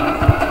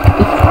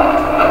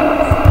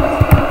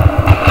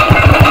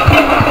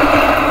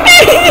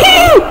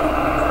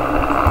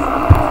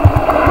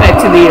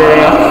 To the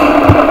area.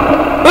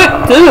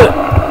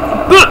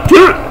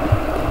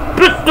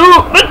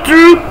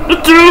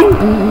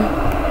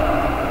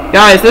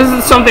 Guys, this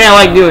is something I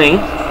like doing.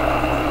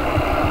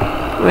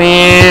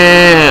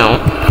 Wow.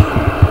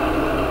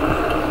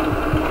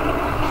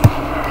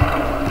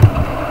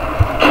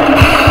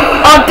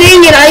 Oh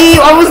dang it!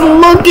 I was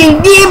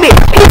looking. Damn it!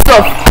 It's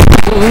a.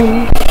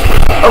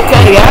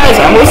 Okay, guys,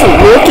 I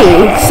wasn't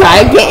looking, so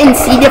I didn't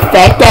see the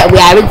fact that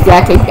I was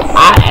exactly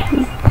died.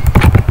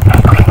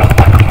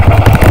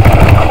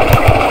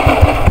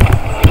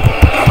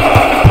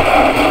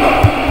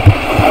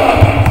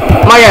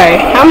 My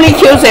guy, how many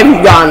kills have you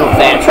gotten with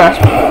that?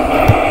 Trust me.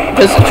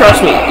 Because,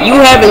 trust me, you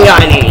haven't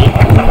gotten any.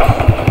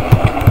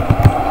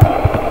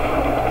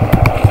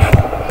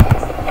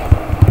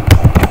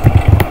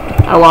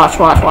 Watch,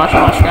 guys. Watch.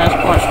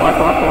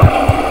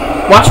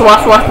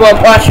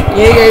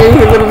 Yeah.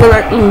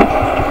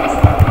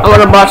 I'm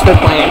gonna botch their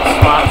plans.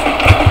 Watch.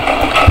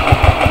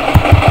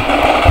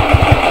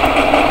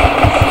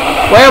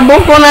 Why are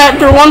both going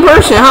after one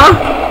person, huh?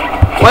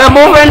 Why are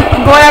both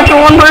going after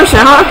one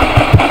person, huh?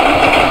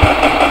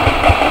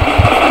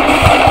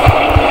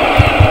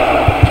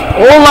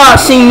 Hola,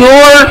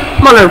 senor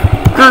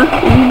motherfucker.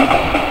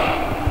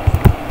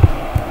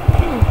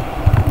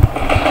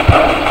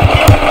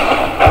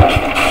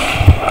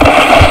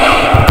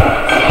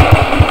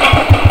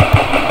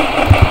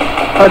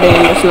 Oh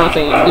damn, there's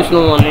nothing. There's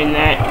no one in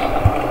that.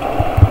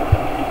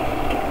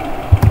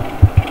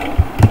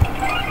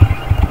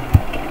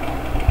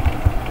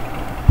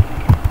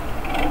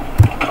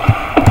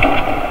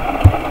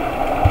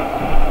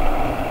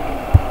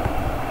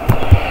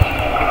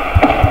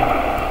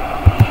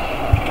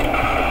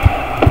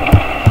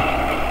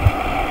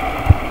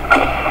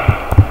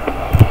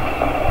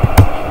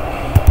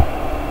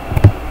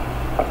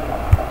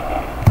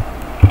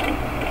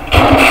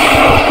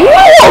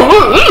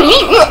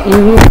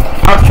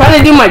 I was trying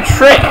to do my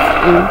trick.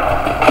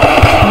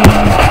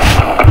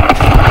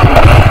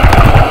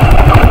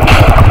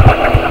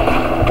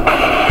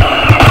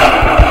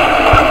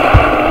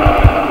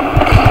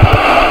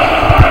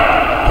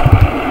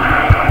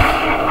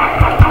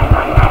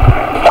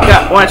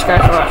 Watch,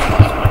 guys, watch.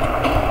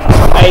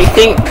 I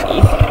think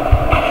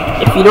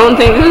if you don't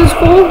think this is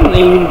cool,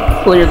 then you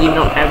clearly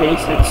don't have any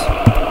sense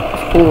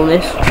of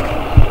coolness.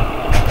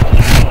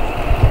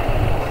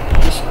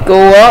 Just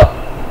go up,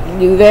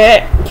 do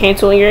that,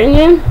 cancel your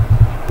engine,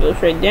 go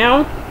straight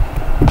down,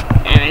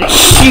 and then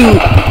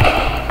shoot.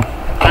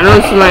 I know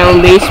this is my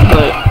own base,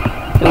 but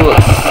it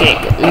looks sick.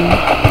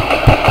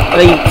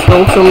 Like you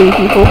kill so many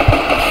people.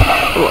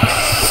 It looks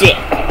sick.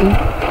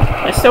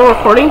 Am I still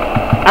recording?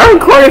 I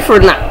recorded for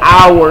an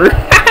hour.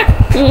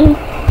 Woo!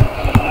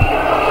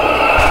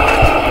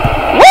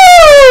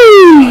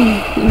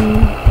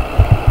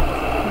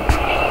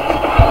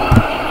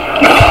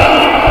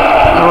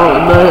 Oh,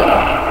 but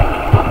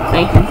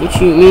thank you for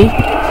shooting me.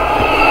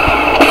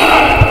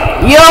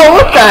 Yo,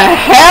 what the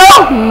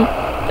hell?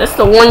 That's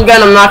the one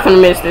gun I'm not gonna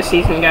miss this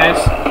season,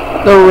 guys.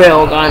 The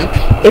rail gun.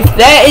 If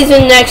that is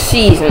in next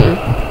season,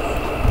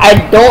 I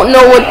don't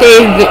know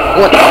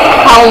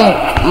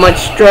how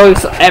much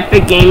drugs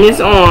Epic Game is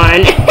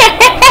on.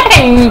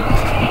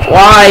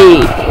 Why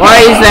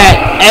is that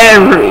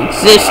ever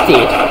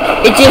existed?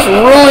 It just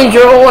ruins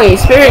your whole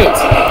experience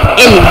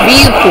in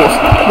vehicles.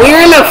 When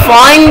you're in a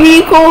flying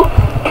vehicle,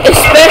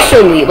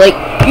 especially, like,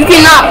 you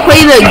cannot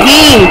play the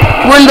game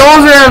when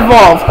those are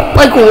involved.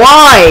 Like,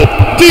 why?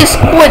 Just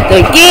quit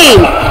the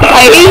game.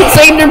 I hate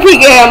saying to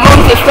people, I'm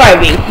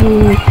unsubscribing.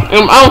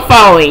 I'm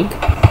following.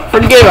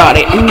 Forget about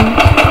it.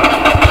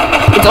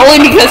 It's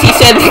only because he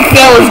said the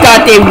gun was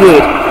goddamn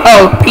good.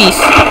 Oh, peace.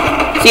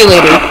 See you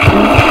later.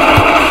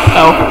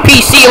 Oh,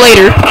 peace. See you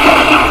later.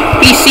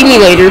 Peace. See me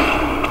later.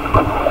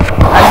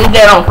 I did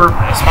that on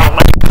purpose.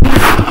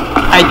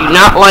 I do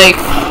not like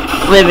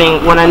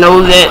living when I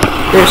know that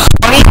there's so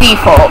many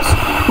defaults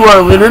who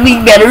are literally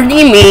better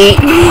than me.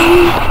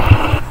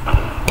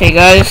 Okay,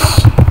 guys.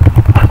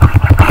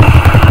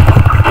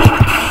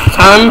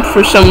 Time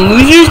for some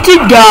losers to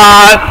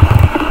die.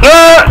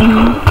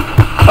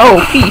 Oh,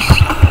 peace.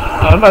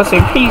 I was about to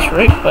say peace,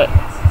 Rick, but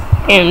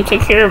damn, took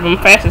care of him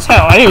fast as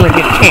hell. I didn't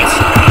really get a chance.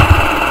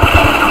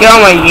 Get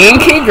on my game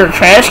kid, your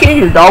trash kid,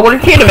 your dog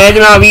water kid.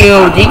 Imagine I'll be an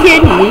OG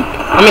kid.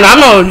 I mean, I'm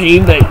not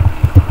OG, but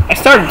I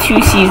started 2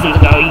 seasons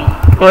ago.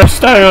 Or I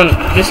started on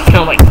this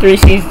account like 3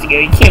 seasons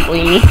ago. You can't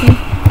believe me.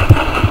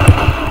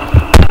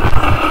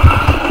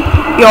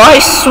 Yo, I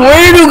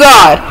swear to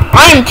God,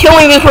 I am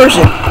killing this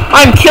person.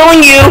 I'm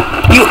killing you,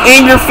 you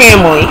and your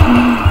family.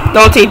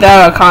 Don't take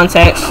that out of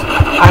context.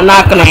 I'm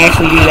not gonna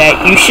actually do that.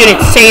 You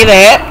shouldn't say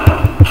that,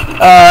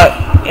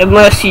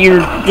 unless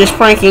you're just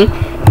pranking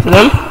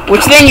them.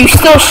 Which then you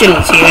still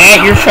shouldn't say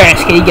that. You're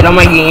trash. Can you get on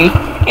my game?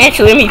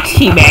 Actually, let me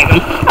teabag him.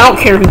 I don't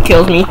care who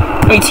kills me.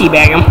 Let me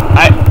teabag him.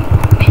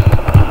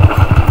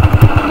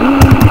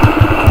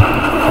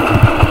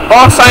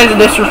 All signs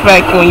of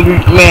disrespect when you're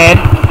mad.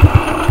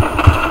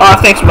 Aw,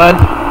 thanks, bud.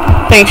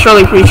 Thanks,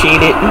 really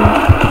appreciate it.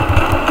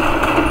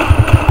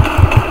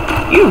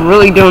 You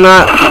really do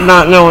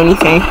not know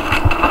anything.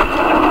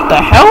 The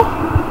hell?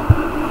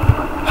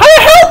 How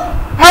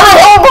the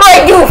hell would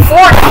I do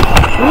Fortnite?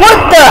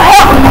 What the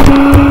hell?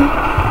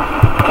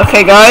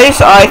 Okay, guys,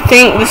 I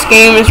think this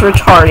game is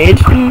retarded.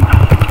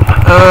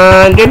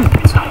 I did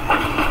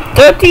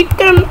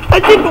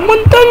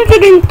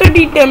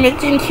 130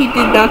 damage and he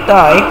did not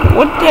die.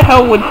 What the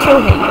hell would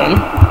kill him then?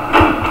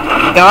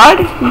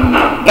 God?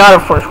 God,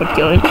 of course, would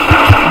kill him.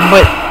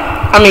 But,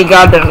 I mean,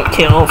 God doesn't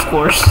kill, of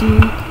course.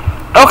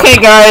 Okay,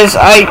 guys,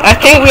 I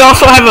think we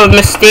also have a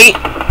mistake.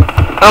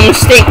 A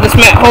mistake. This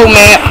whole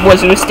map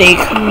was a mistake.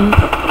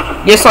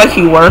 Just like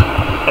you were.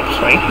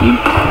 That's right.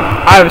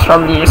 I was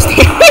probably a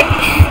mistake.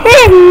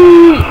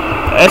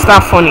 That's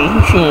not funny.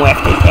 You shouldn't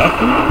laugh at that.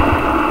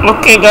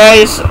 Okay,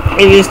 guys,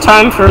 it is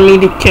time for me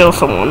to kill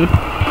someone.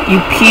 You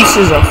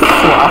pieces of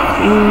fluff.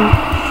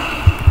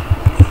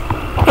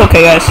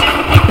 Okay, guys,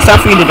 it's time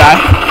for you to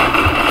die.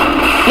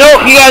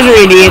 Nope, you guys are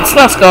idiots.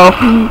 Let's go.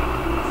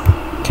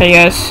 Okay,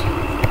 guys,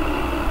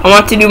 I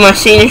want to do my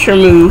signature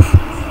move.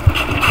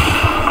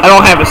 I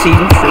don't have a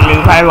signature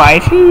move. I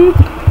lied.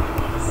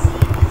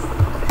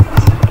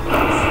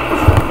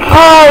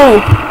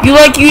 Oh, you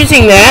like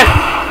using that?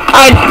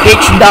 I'd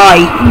bitch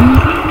die.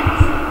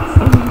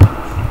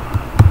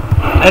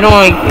 I don't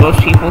like those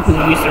people who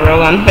use the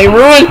railgun. They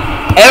ruin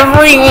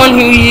everyone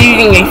who's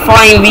using a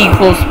flying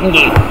vehicles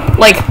game.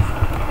 Like,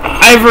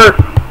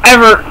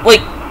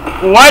 like,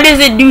 why does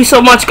it do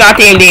so much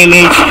goddamn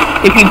damage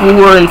to people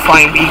who are in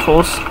flying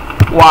vehicles?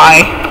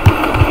 Why?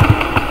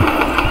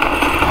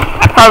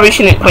 I probably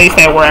shouldn't place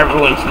that where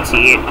everyone can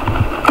see it.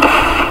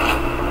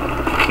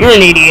 You're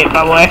an idiot,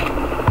 by the way.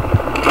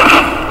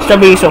 Stop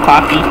being so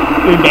cocky.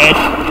 You're dead.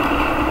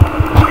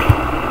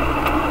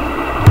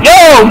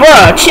 Yo,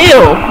 bruh,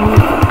 chill.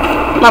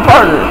 My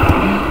partner.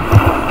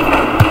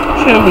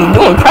 Shouldn't be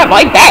doing crap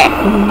like that.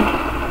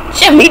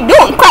 Shouldn't be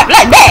doing crap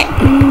like that.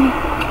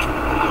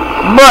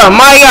 Bruh,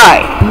 my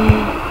guy.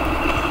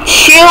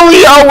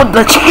 Cheerio with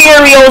the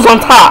Cheerios on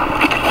top.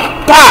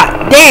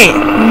 God damn.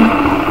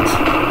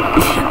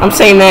 I'm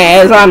saying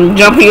that as I'm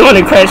jumping on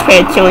a crash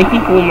pad, killing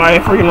people with my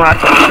freaking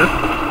rocket launcher.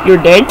 You're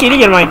dead, kid.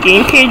 You're my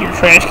game kid. You're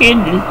trash kid.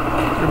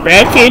 You're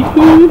bad kid.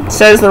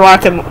 Says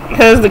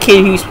the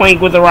kid who's playing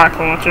with the rocket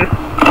launcher.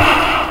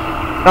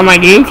 I'm my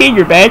game kid.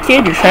 You're bad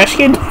kid. You're trash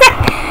kid.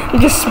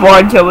 Just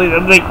spawn killing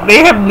them. Like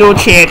they have no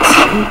chance.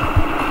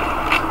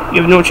 You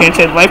have no chance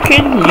at life,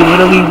 kid. You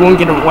literally won't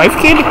get a wife,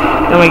 kid.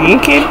 You're my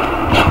game kid.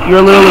 You're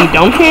a literally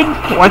dumb kid.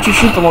 Why don't you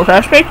shoot the more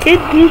crash pad, kid?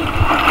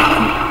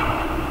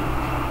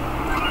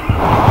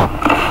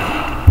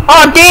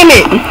 Oh, damn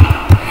it!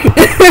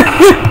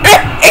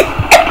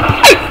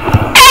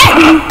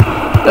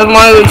 That's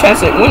my only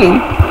chance at winning.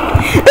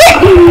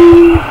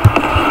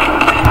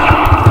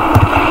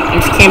 I'm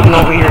just camping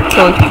over here,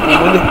 killing people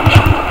with it.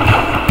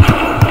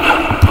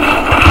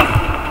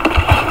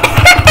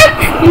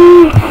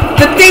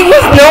 The thing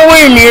was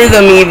nowhere near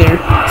them either.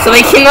 So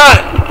they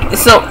cannot...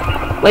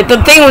 like,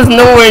 the thing was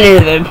nowhere near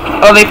them.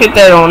 Oh, they put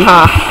that on,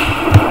 huh?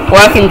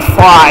 Well, I can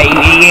fly, you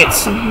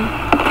idiots.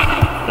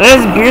 That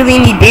does barely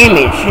any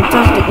damage. It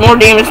does more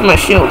damage to my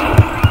shield.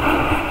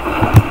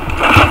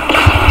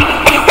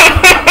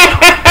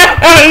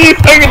 You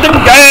fucking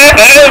God.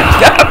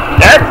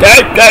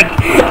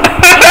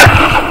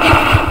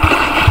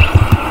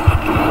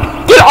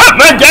 Get off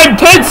my dead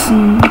kids!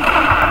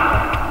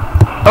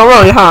 Oh,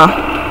 really, huh?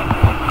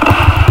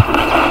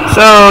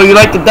 So, you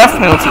like the death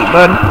penalty,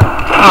 bud?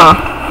 Huh?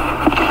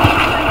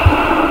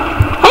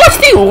 How much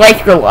do you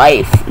like your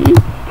life?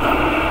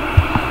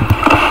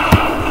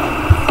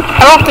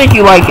 I don't think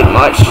you like it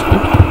much.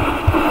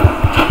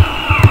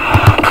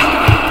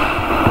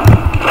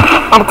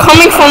 I'm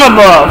coming from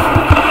above.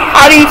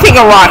 How do you think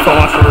a rocket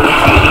launcher would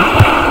defeat me?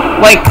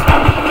 Like,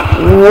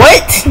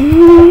 what?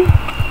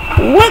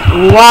 What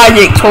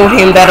logic told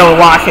him that a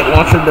rocket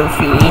launcher would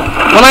defeat me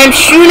when I'm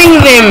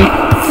shooting them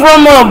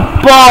from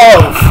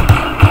above?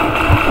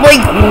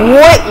 Like,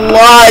 what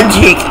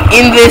logic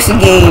in this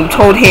game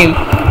told him,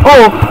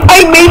 oh,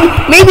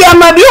 maybe I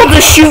might be able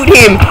to shoot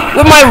him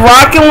with my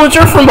rocket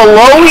launcher from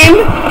below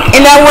him,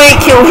 and that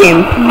wouldn't kill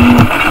him?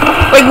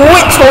 Like,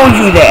 what told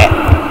you that?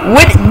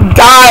 What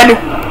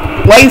God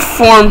life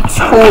form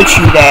told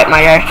you that,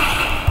 my guy?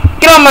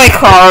 Get on my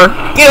car,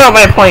 get on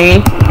my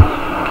plane,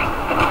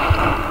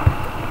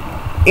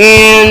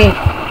 and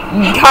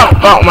hop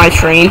out my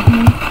train,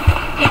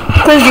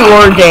 because you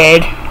are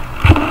dead.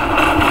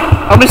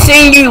 I'll be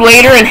seeing you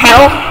later in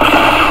hell.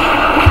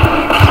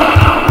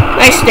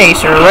 Nice day,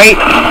 sir, right?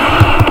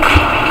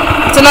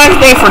 It's a nice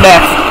day for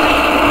death,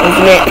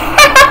 isn't it?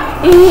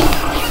 You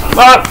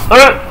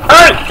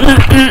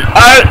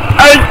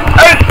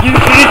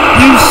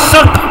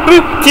suck,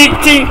 you suck,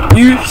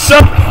 you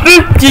suck,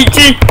 you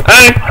suck.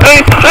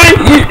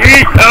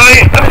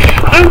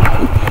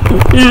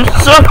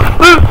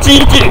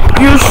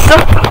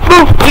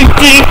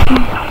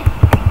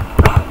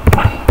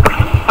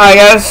 Alright,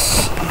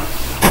 guys,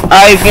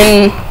 I've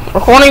been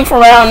recording for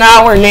about an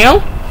hour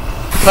now.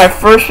 My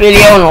first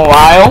video in a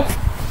while.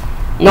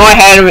 No, I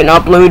haven't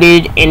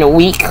uploaded in a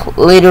week,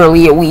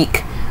 literally a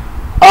week.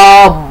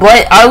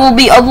 But I will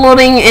be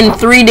uploading in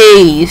 3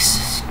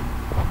 days.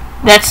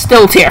 That's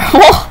still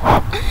terrible.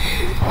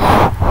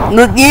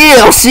 But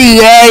yeah, I'll see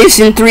you guys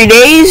in 3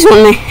 days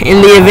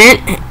in the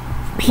event.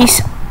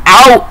 Peace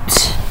out.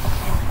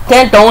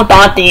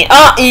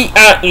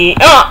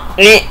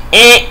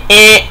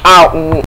 Out.